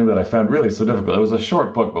book, and the thing that I found really so difficult, it was a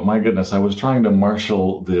short book, but my goodness, I was trying to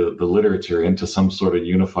marshal the literature into some sort of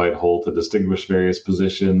unified whole to distinguish various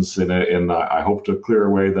positions in I hope a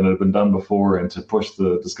clearer way than it had been done before, and to push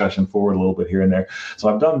the discussion forward a little bit here and there.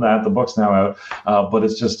 So I've done that. The book's now out, but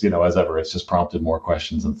it's just, as ever, it's just prompted more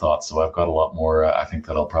questions and thoughts. So I've got a lot more, I think,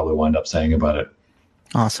 that I'll probably wind up saying about it.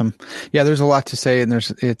 Awesome. Yeah, there's a lot to say, and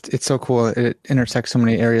it's so cool. It intersects so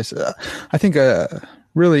many areas. I think a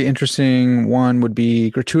really interesting one would be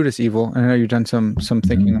gratuitous evil. I know you've done some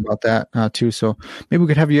thinking about that too. So maybe we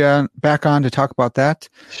could have you back on to talk about that.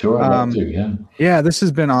 Sure, I'd love to. Yeah. Yeah, this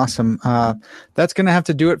has been awesome. That's going to have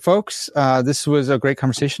to do it, folks. This was a great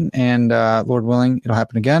conversation, and Lord willing, it'll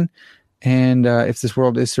happen again. And if this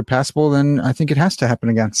world is surpassable, then I think it has to happen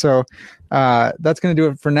again. So that's going to do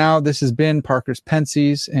it for now. This has been Parker's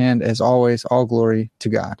Pensies, and as always, all glory to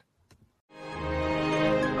God.